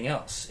anything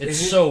else.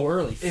 It's so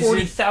early.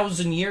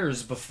 40,000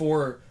 years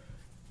before,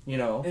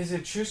 Is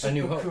it Truce A at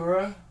New Hope.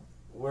 Bakura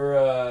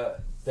where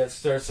that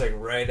starts like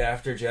right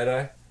after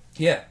Jedi?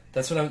 Yeah,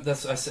 that's what I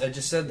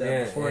just said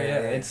that before.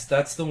 Yeah,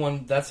 that's the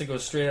one. That's it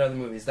goes straight out of the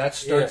movies. That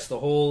starts the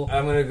whole.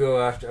 I'm gonna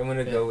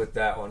go with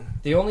that one.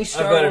 The only I've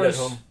Star got it Wars,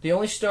 at home. the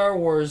only Star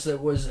Wars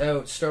that was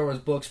out, Star Wars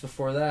books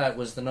before that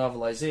was the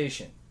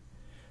novelization,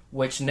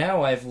 which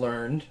now I've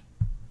learned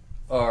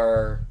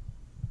are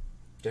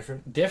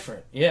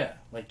Different. Yeah,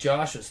 like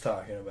Josh was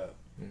talking about,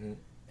 Mm-hmm.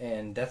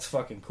 and that's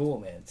fucking cool,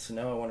 man. So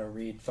now I want to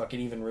read fucking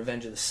even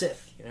Revenge of the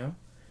Sith,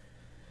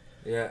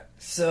 Yeah.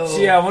 So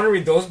See, I want to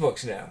read those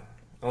books now.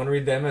 I want to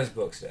read them as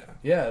books now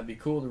yeah, it'd be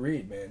cool to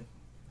read, man.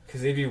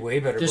 because they'd be way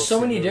better. There's books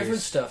so than many movies.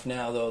 different stuff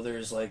now, though.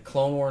 There's like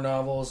Clone War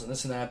novels and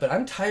this and that, but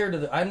I'm tired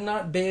of I'm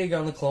not big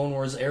on the Clone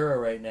Wars era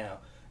right now.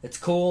 It's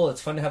cool,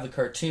 it's fun to have the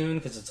cartoon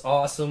because it's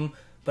awesome,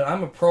 but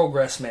I'm a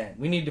progress man.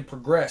 We need to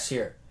progress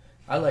here.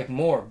 I like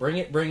more. Bring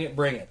it, bring it,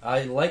 bring it.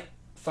 I like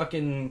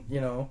fucking,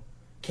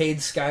 Cade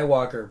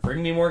Skywalker.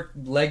 Bring me more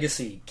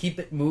legacy. Keep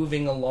it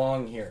moving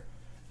along here.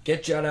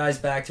 Get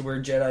Jedis back to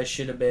where Jedi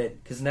should have been.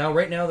 Because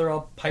right now they're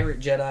all pirate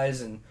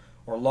Jedis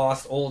or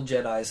lost old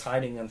Jedis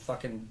hiding on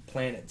fucking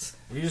planets.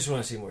 We just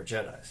want to see more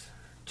Jedis.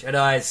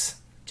 Jedis.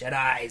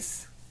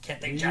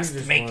 Can't they You just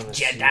just make wanna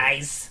see-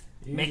 Jedis?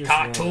 You Make just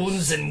wanna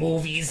cartoons and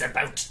movies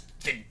about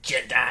the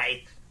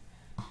Jedi?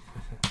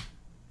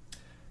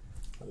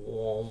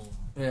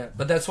 Yeah,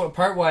 but that's what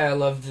part why I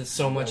love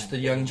so much the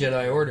Young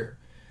Jedi Order.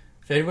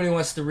 If anybody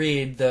wants to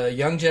read, the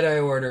Young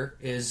Jedi Order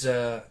is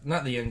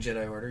not the Young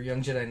Jedi Order,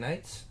 Young Jedi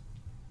Knights.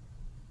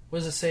 What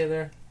does it say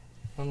there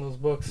on those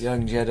books?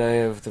 Young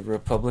Jedi of the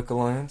Republic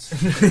Alliance.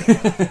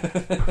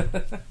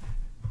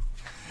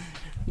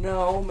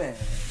 No, man,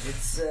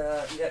 it's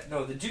the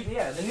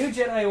New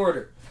Jedi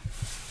Order.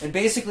 And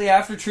basically,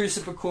 after Truce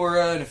at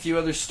Bakura and a few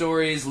other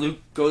stories, Luke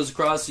goes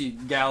across the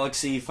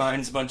galaxy,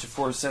 finds a bunch of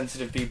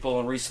Force-sensitive people,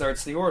 and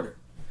restarts the Order.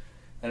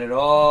 And it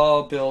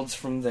all builds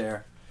from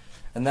there.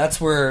 And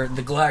that's where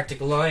the Galactic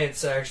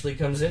Alliance actually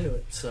comes into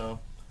it. So,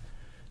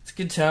 it's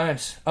good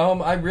times.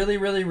 I really,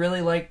 really,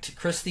 really liked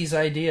Christie's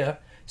idea.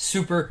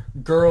 Super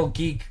girl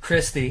geek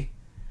Christie.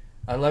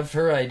 I loved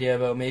her idea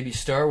about maybe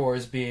Star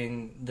Wars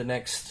being the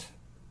next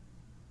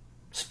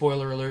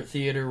spoiler alert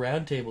theater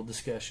roundtable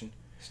discussion.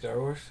 Star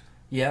Wars?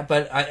 Yeah,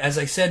 but as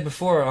I said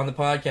before on the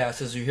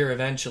podcast, as you hear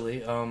eventually,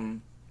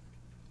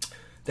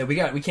 that we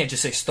can't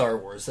just say Star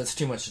Wars. That's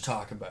too much to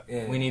talk about.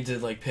 Yeah. We need to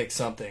like pick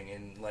something,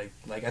 and like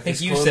I think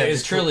It's you cool- said the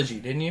it's cool- trilogy,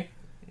 didn't you?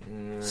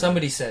 Mm.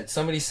 Somebody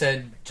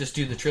said just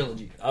do the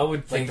trilogy. I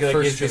would think the like,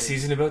 first is the trilogy.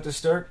 season about to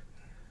start?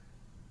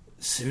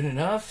 Soon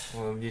enough.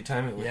 Well, you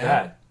time it with Yeah.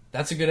 that.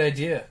 That's a good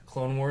idea.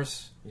 Clone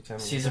Wars You time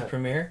it season with that.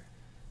 premiere.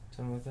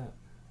 Time it with that.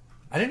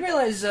 I didn't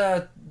realize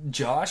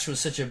Josh was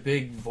such a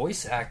big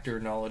voice actor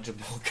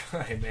knowledgeable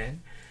guy,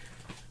 man.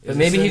 But Is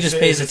maybe this he just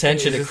thing pays safe?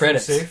 attention Is to this thing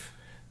credits. safe?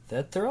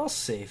 That they're all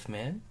safe,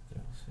 man.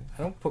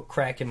 I don't put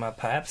crack in my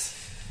pipes.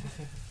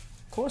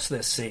 Of course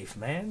they're safe,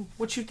 man.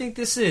 What you think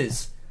this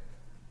is?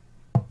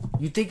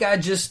 You think I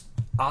just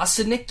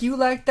arsenic you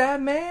like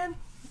that, man?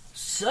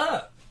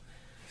 Sup?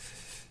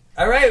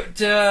 All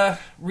right,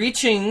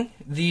 reaching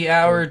the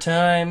hour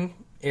time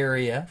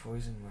area.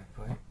 Poison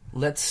my pipe.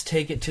 Let's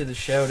take it to the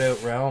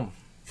shout-out realm.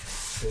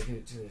 Take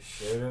it to the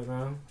shout-out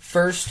round.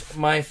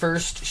 My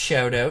first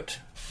shout-out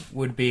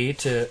would be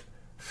to,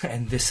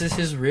 and this is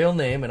his real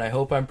name, and I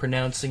hope I'm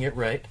pronouncing it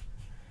right,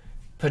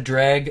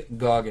 Padraig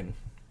Goggin.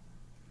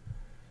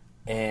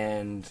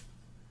 And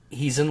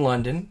he's in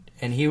London,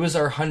 and he was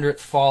our 100th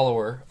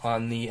follower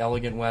on the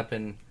Elegant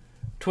Weapon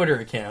Twitter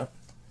account.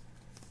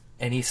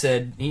 And he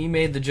said he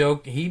made the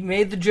joke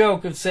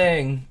of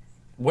saying,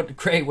 "What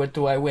great, what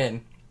do I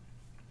win?"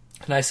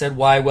 And I said,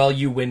 "Why? Well,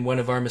 you win one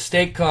of our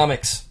mistake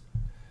comics."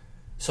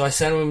 So I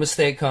sent him a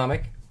mistake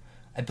comic.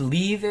 I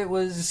believe it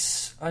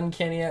was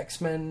Uncanny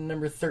X-Men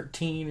number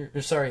 13,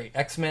 or sorry,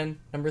 X-Men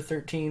number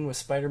 13 with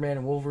Spider-Man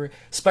and Wolverine.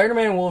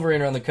 Spider-Man and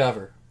Wolverine are on the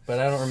cover, but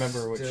I don't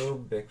remember which. Still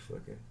big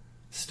flicking.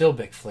 Still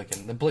Bic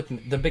flicking.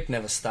 The Bic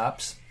never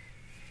stops.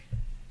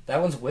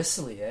 That one's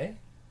whistly, eh?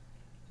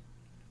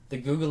 The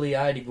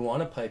googly-eyed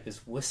iguana pipe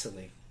is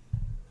whistly.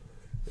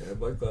 Yeah,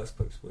 my glass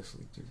pipe's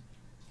whistling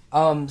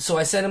too. So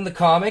I sent him the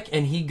comic,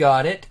 and he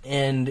got it,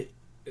 and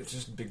It's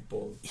just big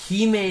bold.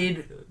 he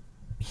made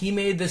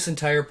this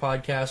entire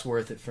podcast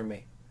worth it for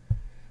me.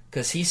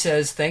 Because he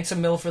says, thanks a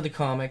mil for the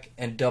comic,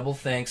 and double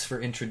thanks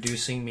for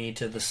introducing me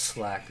to the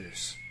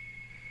Slackers.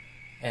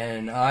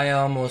 And I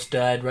almost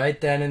died right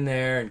then and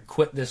there and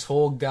quit this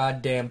whole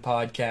goddamn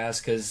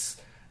podcast because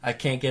I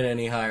can't get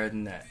any higher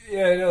than that.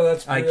 Yeah, no,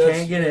 that's. I that's-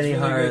 can't get that's any really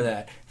higher good. than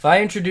that. If I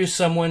introduce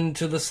someone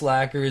to the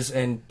Slackers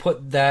and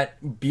put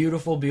that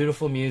beautiful,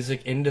 beautiful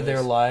music into their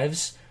Nice.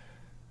 lives,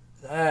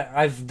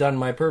 I've done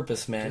my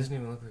purpose, It man. doesn't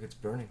even look like it's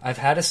burning. I've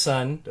had a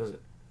son. Does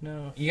it?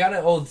 No. You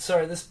gotta, oh,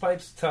 sorry, this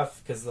pipe's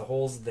tough because the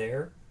hole's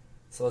there.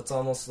 So it's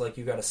almost like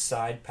you gotta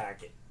side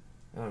pack it.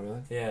 Oh,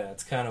 really? Yeah,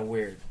 it's kind of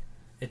weird.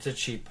 It's a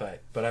cheap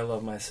pipe, but I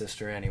love my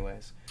sister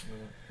anyways.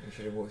 Yeah, you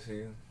should have both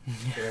seen.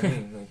 What I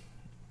mean, like,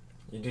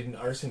 you didn't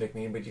arsenic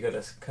me, but you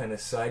got to kind of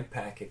side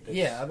pack it. That's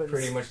Yeah, but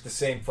pretty it's- much the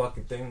same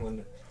fucking thing.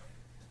 When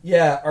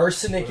Yeah, But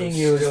arsenicing I'm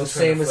you is still the trying to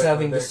same as flip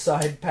having my to dick.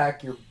 side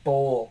pack your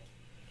bowl.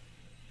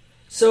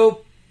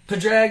 So,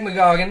 Padraig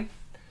McGoggin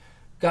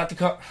got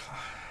the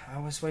I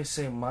always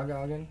say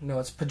McGoggin. No,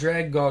 it's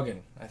Padraig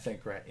Goggin, I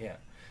think, right? Yeah.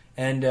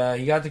 And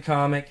he got the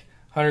comic,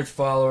 100th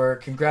follower.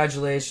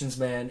 Congratulations,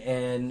 man,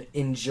 and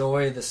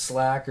enjoy the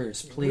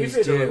Slackers. Please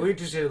do. we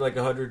just hit like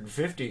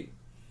 150.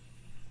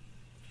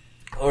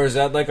 Or is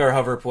that like our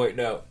hover point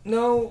now?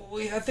 No,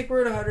 I think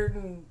we're at 100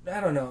 and, I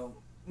don't know.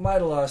 Might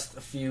have lost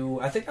a few.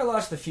 I think I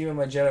lost a few in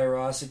my Jedi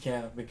Ross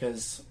account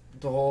because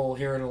the whole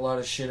hearing a lot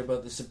of shit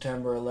about the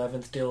September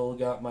 11th deal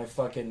got my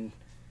fucking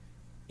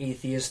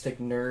atheistic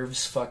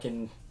nerves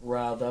fucking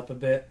riled up a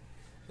bit.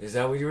 Is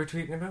that what you were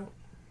tweeting about?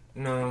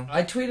 No.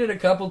 I tweeted a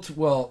couple,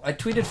 I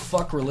tweeted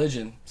fuck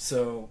religion,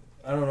 so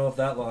I don't know if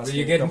that lost Are me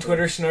you a getting couple-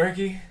 Twitter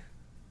snarky?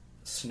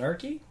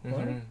 Snarky?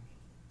 What? Mhm.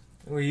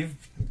 Well, you've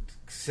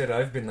said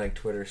I've been like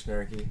Twitter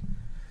snarky.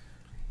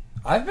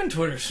 I've been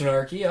Twitter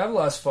snarky. I've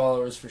lost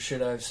followers for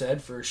shit I've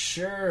said, for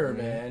sure, Mhm.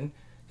 man.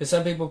 Because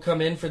some people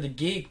come in for the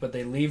geek, but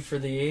they leave for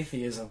the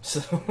atheism.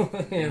 So,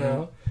 you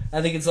know.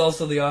 I think it's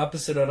also the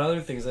opposite on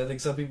other things. I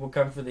think some people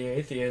come for the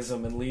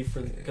atheism and leave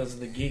because of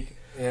the geek.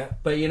 Yeah.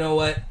 But you know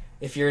what?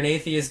 If you're an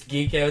atheist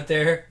geek out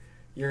there,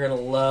 you're going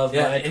to love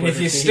Yeah, my and Twitter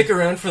if you feed. stick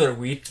around for the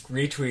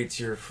retweets,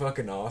 you're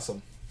fucking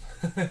awesome.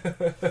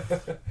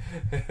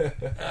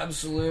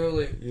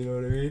 Absolutely. You know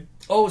what I mean?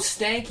 Oh,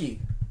 Stanky.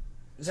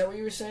 Is that what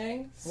you were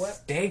saying?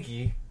 What?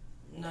 Stanky.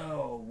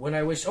 No. When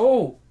I wish...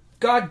 Oh,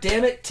 God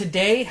damn it.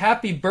 Today,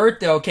 happy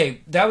birthday.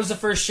 Okay, that was the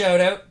first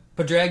shout out.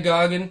 Padraig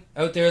Goggin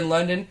out there in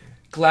London.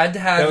 Glad to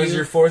have you. That was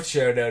your fourth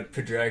shout out,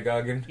 Padraig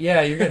Goggin.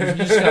 Yeah, you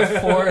just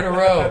got 4 in a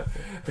row.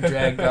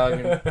 Padraig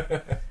Goggin.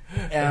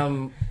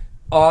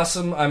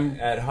 Awesome.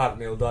 At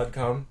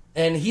hotmail.com.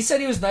 And he said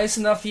he was nice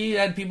enough. He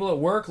had people at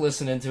work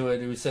listening to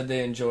it who said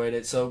they enjoyed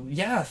it. So,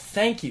 yeah,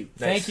 thank you. Nice.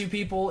 Thank you,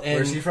 people. And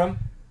Where's he from?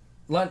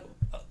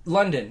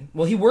 London.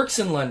 Well, he works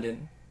in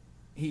London.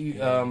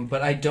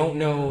 But I don't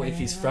know if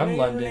he's from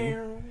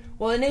London.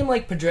 Well, a name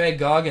like Padraig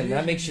Goggin,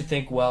 that makes you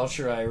think Welsh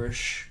or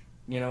Irish.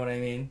 You know what I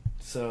mean?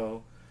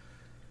 So,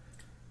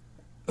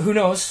 who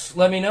knows?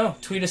 Let me know.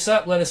 Tweet us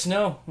up. Let us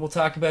know. We'll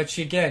talk about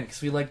you again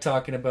because we like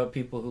talking about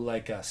people who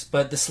like us.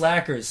 But the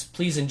Slackers,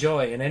 please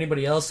enjoy. And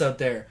anybody else out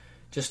there,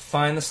 just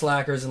find the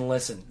Slackers and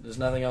listen. There's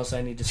nothing else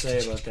I need to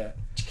say about that.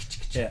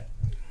 Yeah.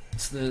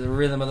 It's the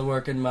rhythm of the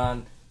working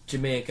man,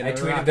 Jamaican. I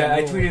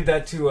tweeted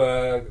that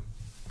to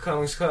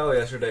Comics Kyle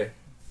yesterday.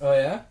 Oh,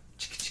 yeah?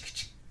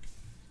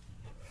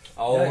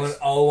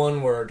 All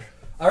one word.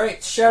 All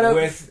right, shout out.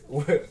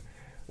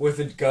 With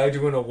a guy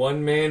doing a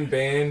one-man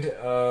band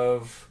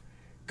of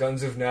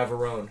Guns of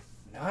Navarone.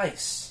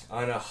 Nice.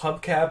 On a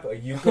hubcap, a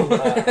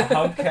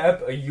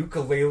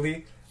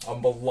ukulele, a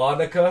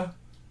melodica,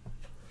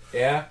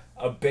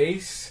 a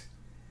bass,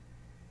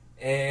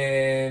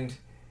 and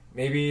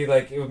maybe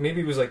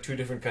it was like two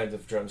different kinds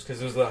of drums because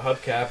there was the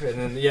hubcap and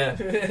then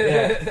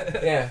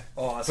yeah.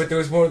 Awesome. But there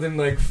was more than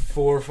like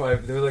 4 or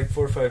 5. There were like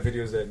 4 or 5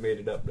 videos that made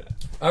it up.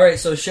 All right,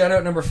 so shout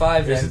out number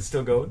 5. Is then. it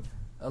still going?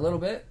 A little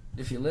bit,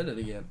 if you lit it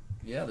again.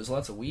 Yeah, there's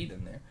lots of weed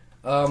in there.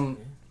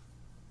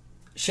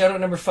 Shout out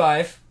number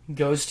 5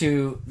 goes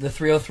to the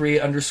 303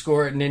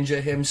 underscore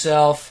ninja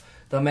himself,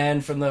 the man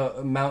from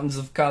the mountains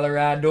of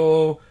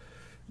Colorado,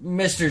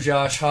 Mr.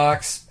 Josh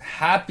Hawks.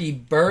 Happy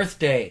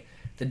birthday.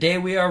 The day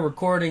we are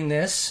recording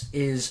this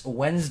is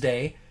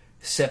Wednesday,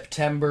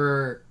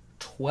 September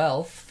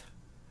 12th.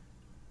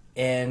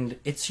 And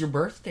it's your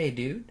birthday,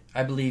 dude.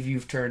 I believe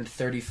you've turned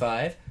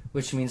 35,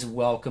 which means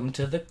welcome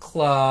to the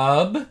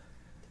club.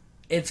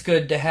 It's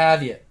good to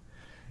have you.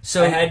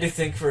 So I had to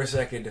think for a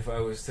second if I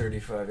was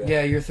 35.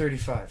 Yeah, you're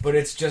 35. But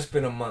it's just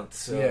been a month,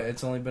 so... Yeah,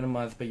 it's only been a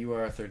month, but you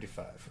are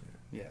 35.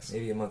 Yes.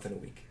 Maybe a month and a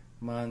week.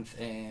 Month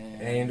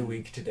and... And a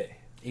week today.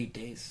 8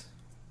 days.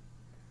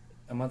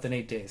 A month and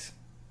 8 days.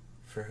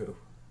 For who?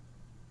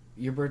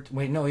 Your birthday...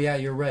 Wait, no, yeah,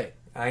 you're right.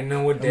 I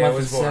know what A day I month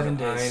was and born. 7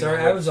 days. I Sorry,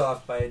 know. I was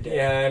off by a day.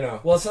 Yeah, I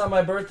know. Well, it's not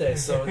my birthday,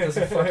 so it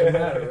doesn't fucking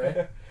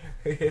matter,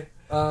 right?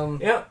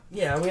 Yeah.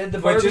 Yeah, we had the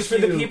But barbecue. just for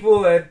the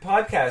people at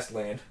Podcast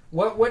Land,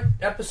 What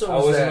episode I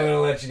was wasn't that? going to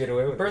let you get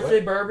away with Birthday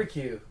it.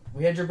 barbecue.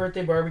 We had your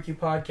birthday barbecue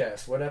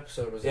podcast. What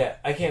episode was Yeah, that?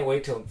 I can't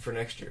wait for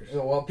next year's.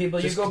 Well, people,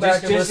 you Just- go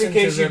back just- and just in listen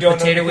case to you the don't know,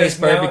 Potato because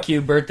Waste now-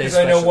 Barbecue birthday Because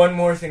I special know one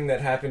more thing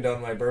that happened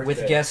on my birthday.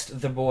 with guest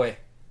the boy.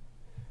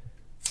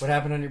 What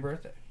happened on your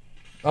birthday?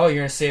 Oh, you're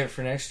gonna save it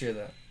for next year,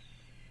 though.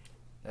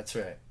 That's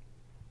right.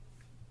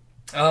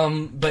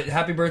 But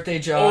happy birthday,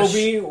 Josh.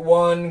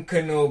 Obi-Wan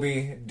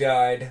Kenobi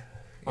died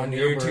On in the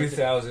your year birthday?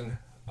 2000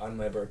 on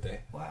my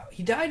birthday. Wow,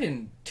 he died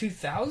in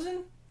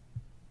 2000?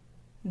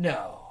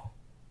 No.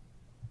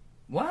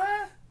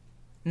 What?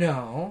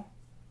 No.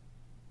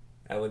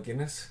 Alec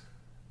Guinness?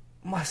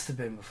 Must have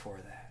been before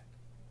that.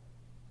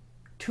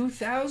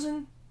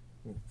 2000?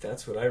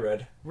 That's what I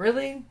read.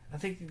 Really? I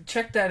think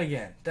check that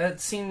again.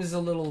 That seems a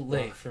little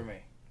late for me.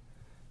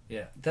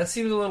 Yeah, that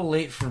seems a little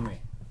late for me.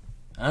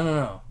 I don't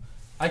know.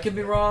 I could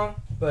be wrong,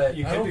 but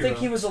You I could don't be think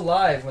wrong. he was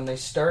alive when they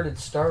started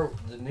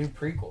the new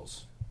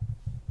prequels.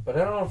 But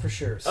I don't know for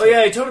sure. Oh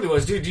yeah, I totally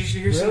was. Dude, you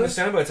should hear some of Really? the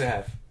sound bites I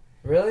have.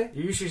 Really?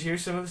 You should hear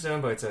some of the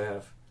sound bites I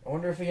have. I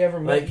wonder if he ever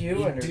met Like, you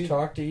he- and or dude-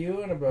 talked to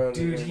you and about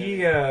Dude, it.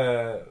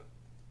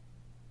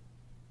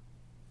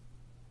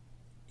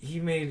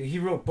 he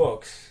wrote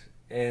books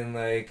and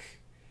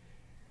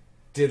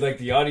did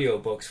the audio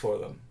books for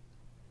them.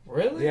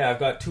 Really? Yeah, I've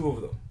got 2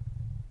 of them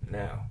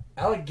now.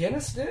 Alec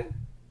Guinness did?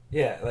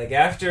 Yeah,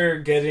 after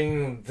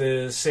getting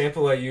the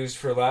sample I used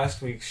for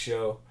last week's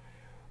show,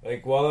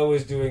 while I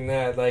was doing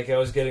that, I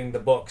was getting the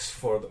books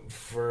for them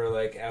for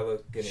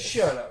Alec Guinness.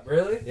 Shut up,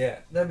 really? Yeah.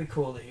 That'd be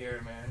cool to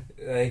hear,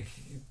 man.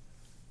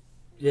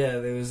 Yeah,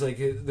 there was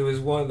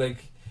one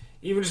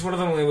even just one of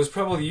them. It was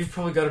you've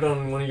probably got it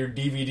on one of your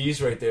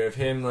DVDs right there of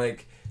him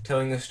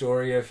telling the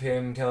story of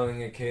him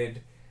telling a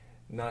kid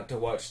not to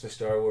watch the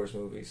Star Wars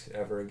movies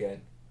ever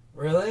again.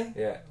 Really?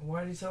 Yeah,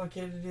 Why did he tell a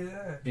kid to do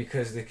that?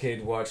 because the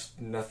kid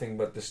watched nothing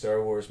but the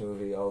Star Wars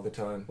movie all the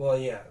time. Well,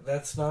 yeah,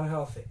 that's not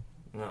healthy.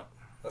 No,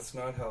 That's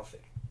not healthy.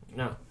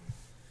 no.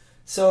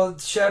 So,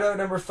 shout out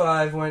number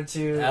 5 went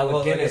to Alec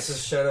well, I Guinness. guess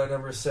it's shout out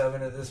number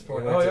 7 at this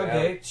point. It Oh, went to okay.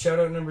 Alec. Shout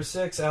out number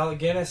 6, Alec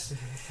Guinness.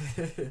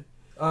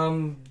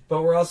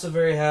 But we're also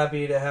very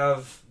happy to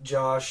have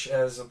Josh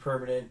as a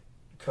permanent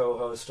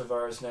co-host of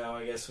ours now,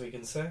 I guess we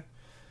can say.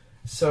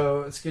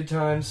 So, it's good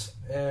times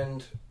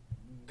and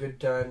good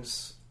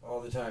times all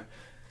the time.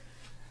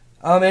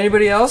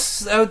 Anybody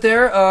else out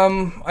there?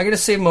 I'm going to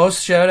say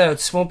most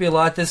shout-outs. Won't be a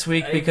lot this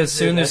week because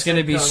soon there's going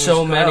to be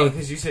so many.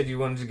 Because you said you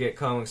wanted to get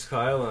Comics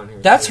Kyle on here.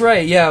 That's too.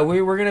 right, yeah.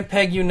 We're going to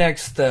peg you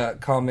next,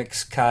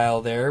 Comics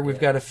Kyle, there. We've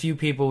got a few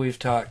people we've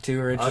talked to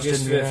who are interested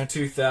August in being 5th, on.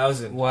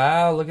 2000.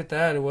 Wow, look at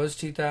that. It was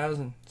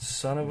 2000.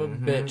 Son of a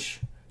bitch.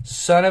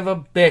 Son of a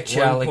bitch,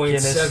 Alec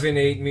Guinness.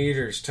 1.78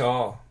 meters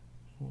tall.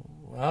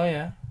 Oh,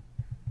 yeah.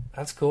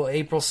 That's cool.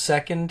 April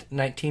 2nd,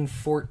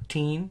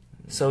 1914.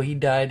 So he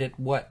died at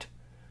what?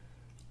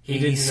 He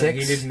didn't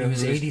 86? know He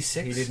was who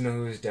 86? He didn't know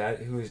who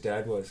his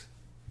dad was.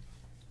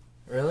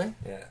 Really?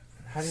 Yeah.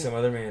 How do you... Some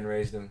other man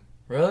raised him.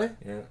 Really?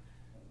 Yeah.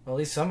 Well, at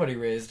least somebody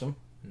raised him.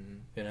 Mhm.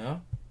 You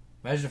know?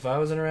 Imagine if I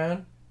wasn't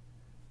around.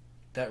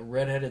 that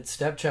redheaded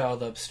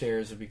stepchild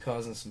upstairs would be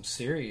causing some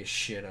serious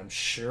shit. I'm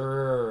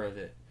sure of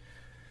it.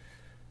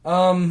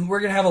 We're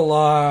gonna have a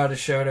lot of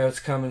shout-outs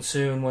coming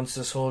soon once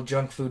this whole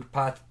Junk Food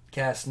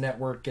Podcast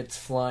Network gets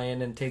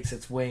flying and takes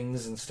its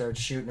wings and starts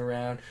shooting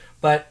around.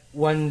 But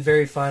one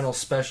very final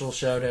special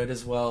shout-out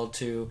as well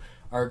to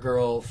our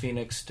girl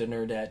Phoenix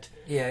DeNerdette.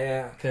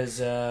 Yeah. Because,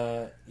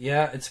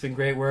 it's been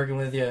great working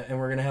with you, and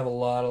we're going to have a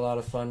lot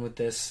of fun with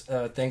this.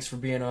 Thanks for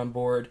being on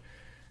board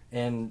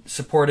and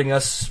supporting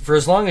us for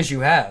as long as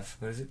you have.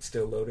 What is it?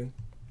 Still loading?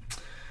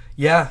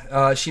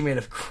 Yeah, she made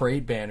a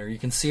great banner. You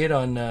can see it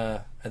on,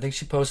 I think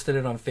she posted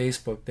it on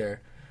Facebook there.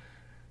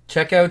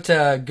 Check out,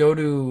 go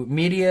to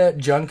Media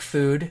Junk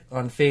Food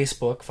on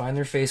Facebook, find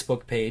their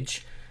Facebook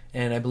page,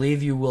 and I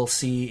believe you will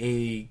see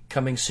a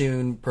coming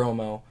soon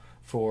promo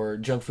for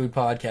Junk Food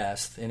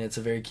Podcast, and it's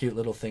a very cute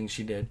little thing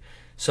she did.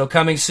 So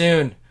loading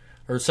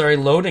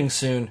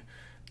soon,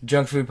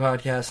 Junk Food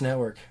Podcast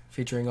Network,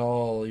 featuring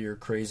all your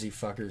crazy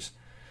fuckers.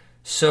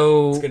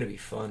 So it's gonna be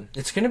fun.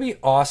 It's gonna be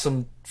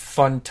awesome,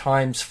 fun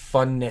times,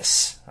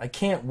 funness. I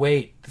can't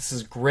wait. This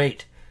is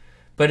great.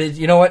 But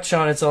you know what,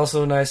 Sean? It's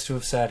also nice to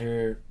have sat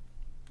here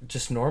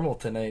just normal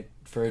tonight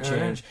for a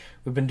change.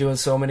 We've been doing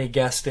so many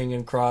guesting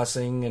and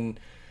crossing and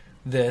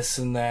this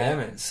and that. Damn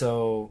it.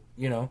 So,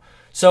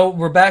 So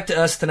we're back to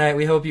us tonight.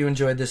 We hope you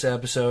enjoyed this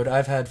episode.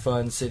 I've had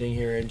fun sitting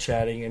here and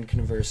chatting and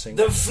conversing.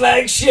 The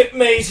flagship,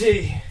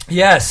 matey!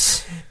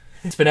 Yes!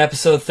 It's been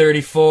episode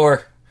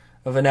 34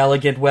 of An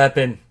Elegant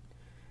Weapon.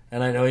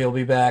 And I know you'll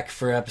be back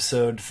for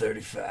episode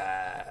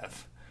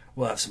 35.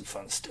 We'll have some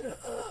fun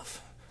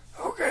stuff.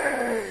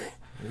 Okay.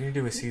 Are we gonna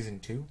do a season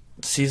 2?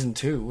 Season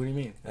 2? What do you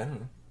mean? I don't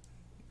know.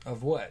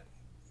 Of what?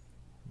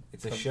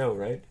 It's a show,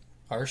 right?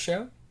 Our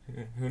show?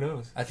 Who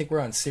knows? I think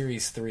we're on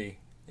series 3.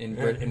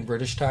 In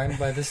British time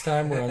by this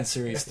time, we're on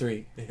series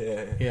 3.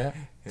 Yeah?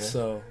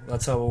 So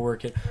that's how we'll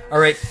work it.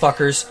 Alright,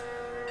 fuckers.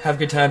 Have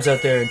good times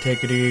out there and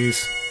take it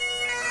easy.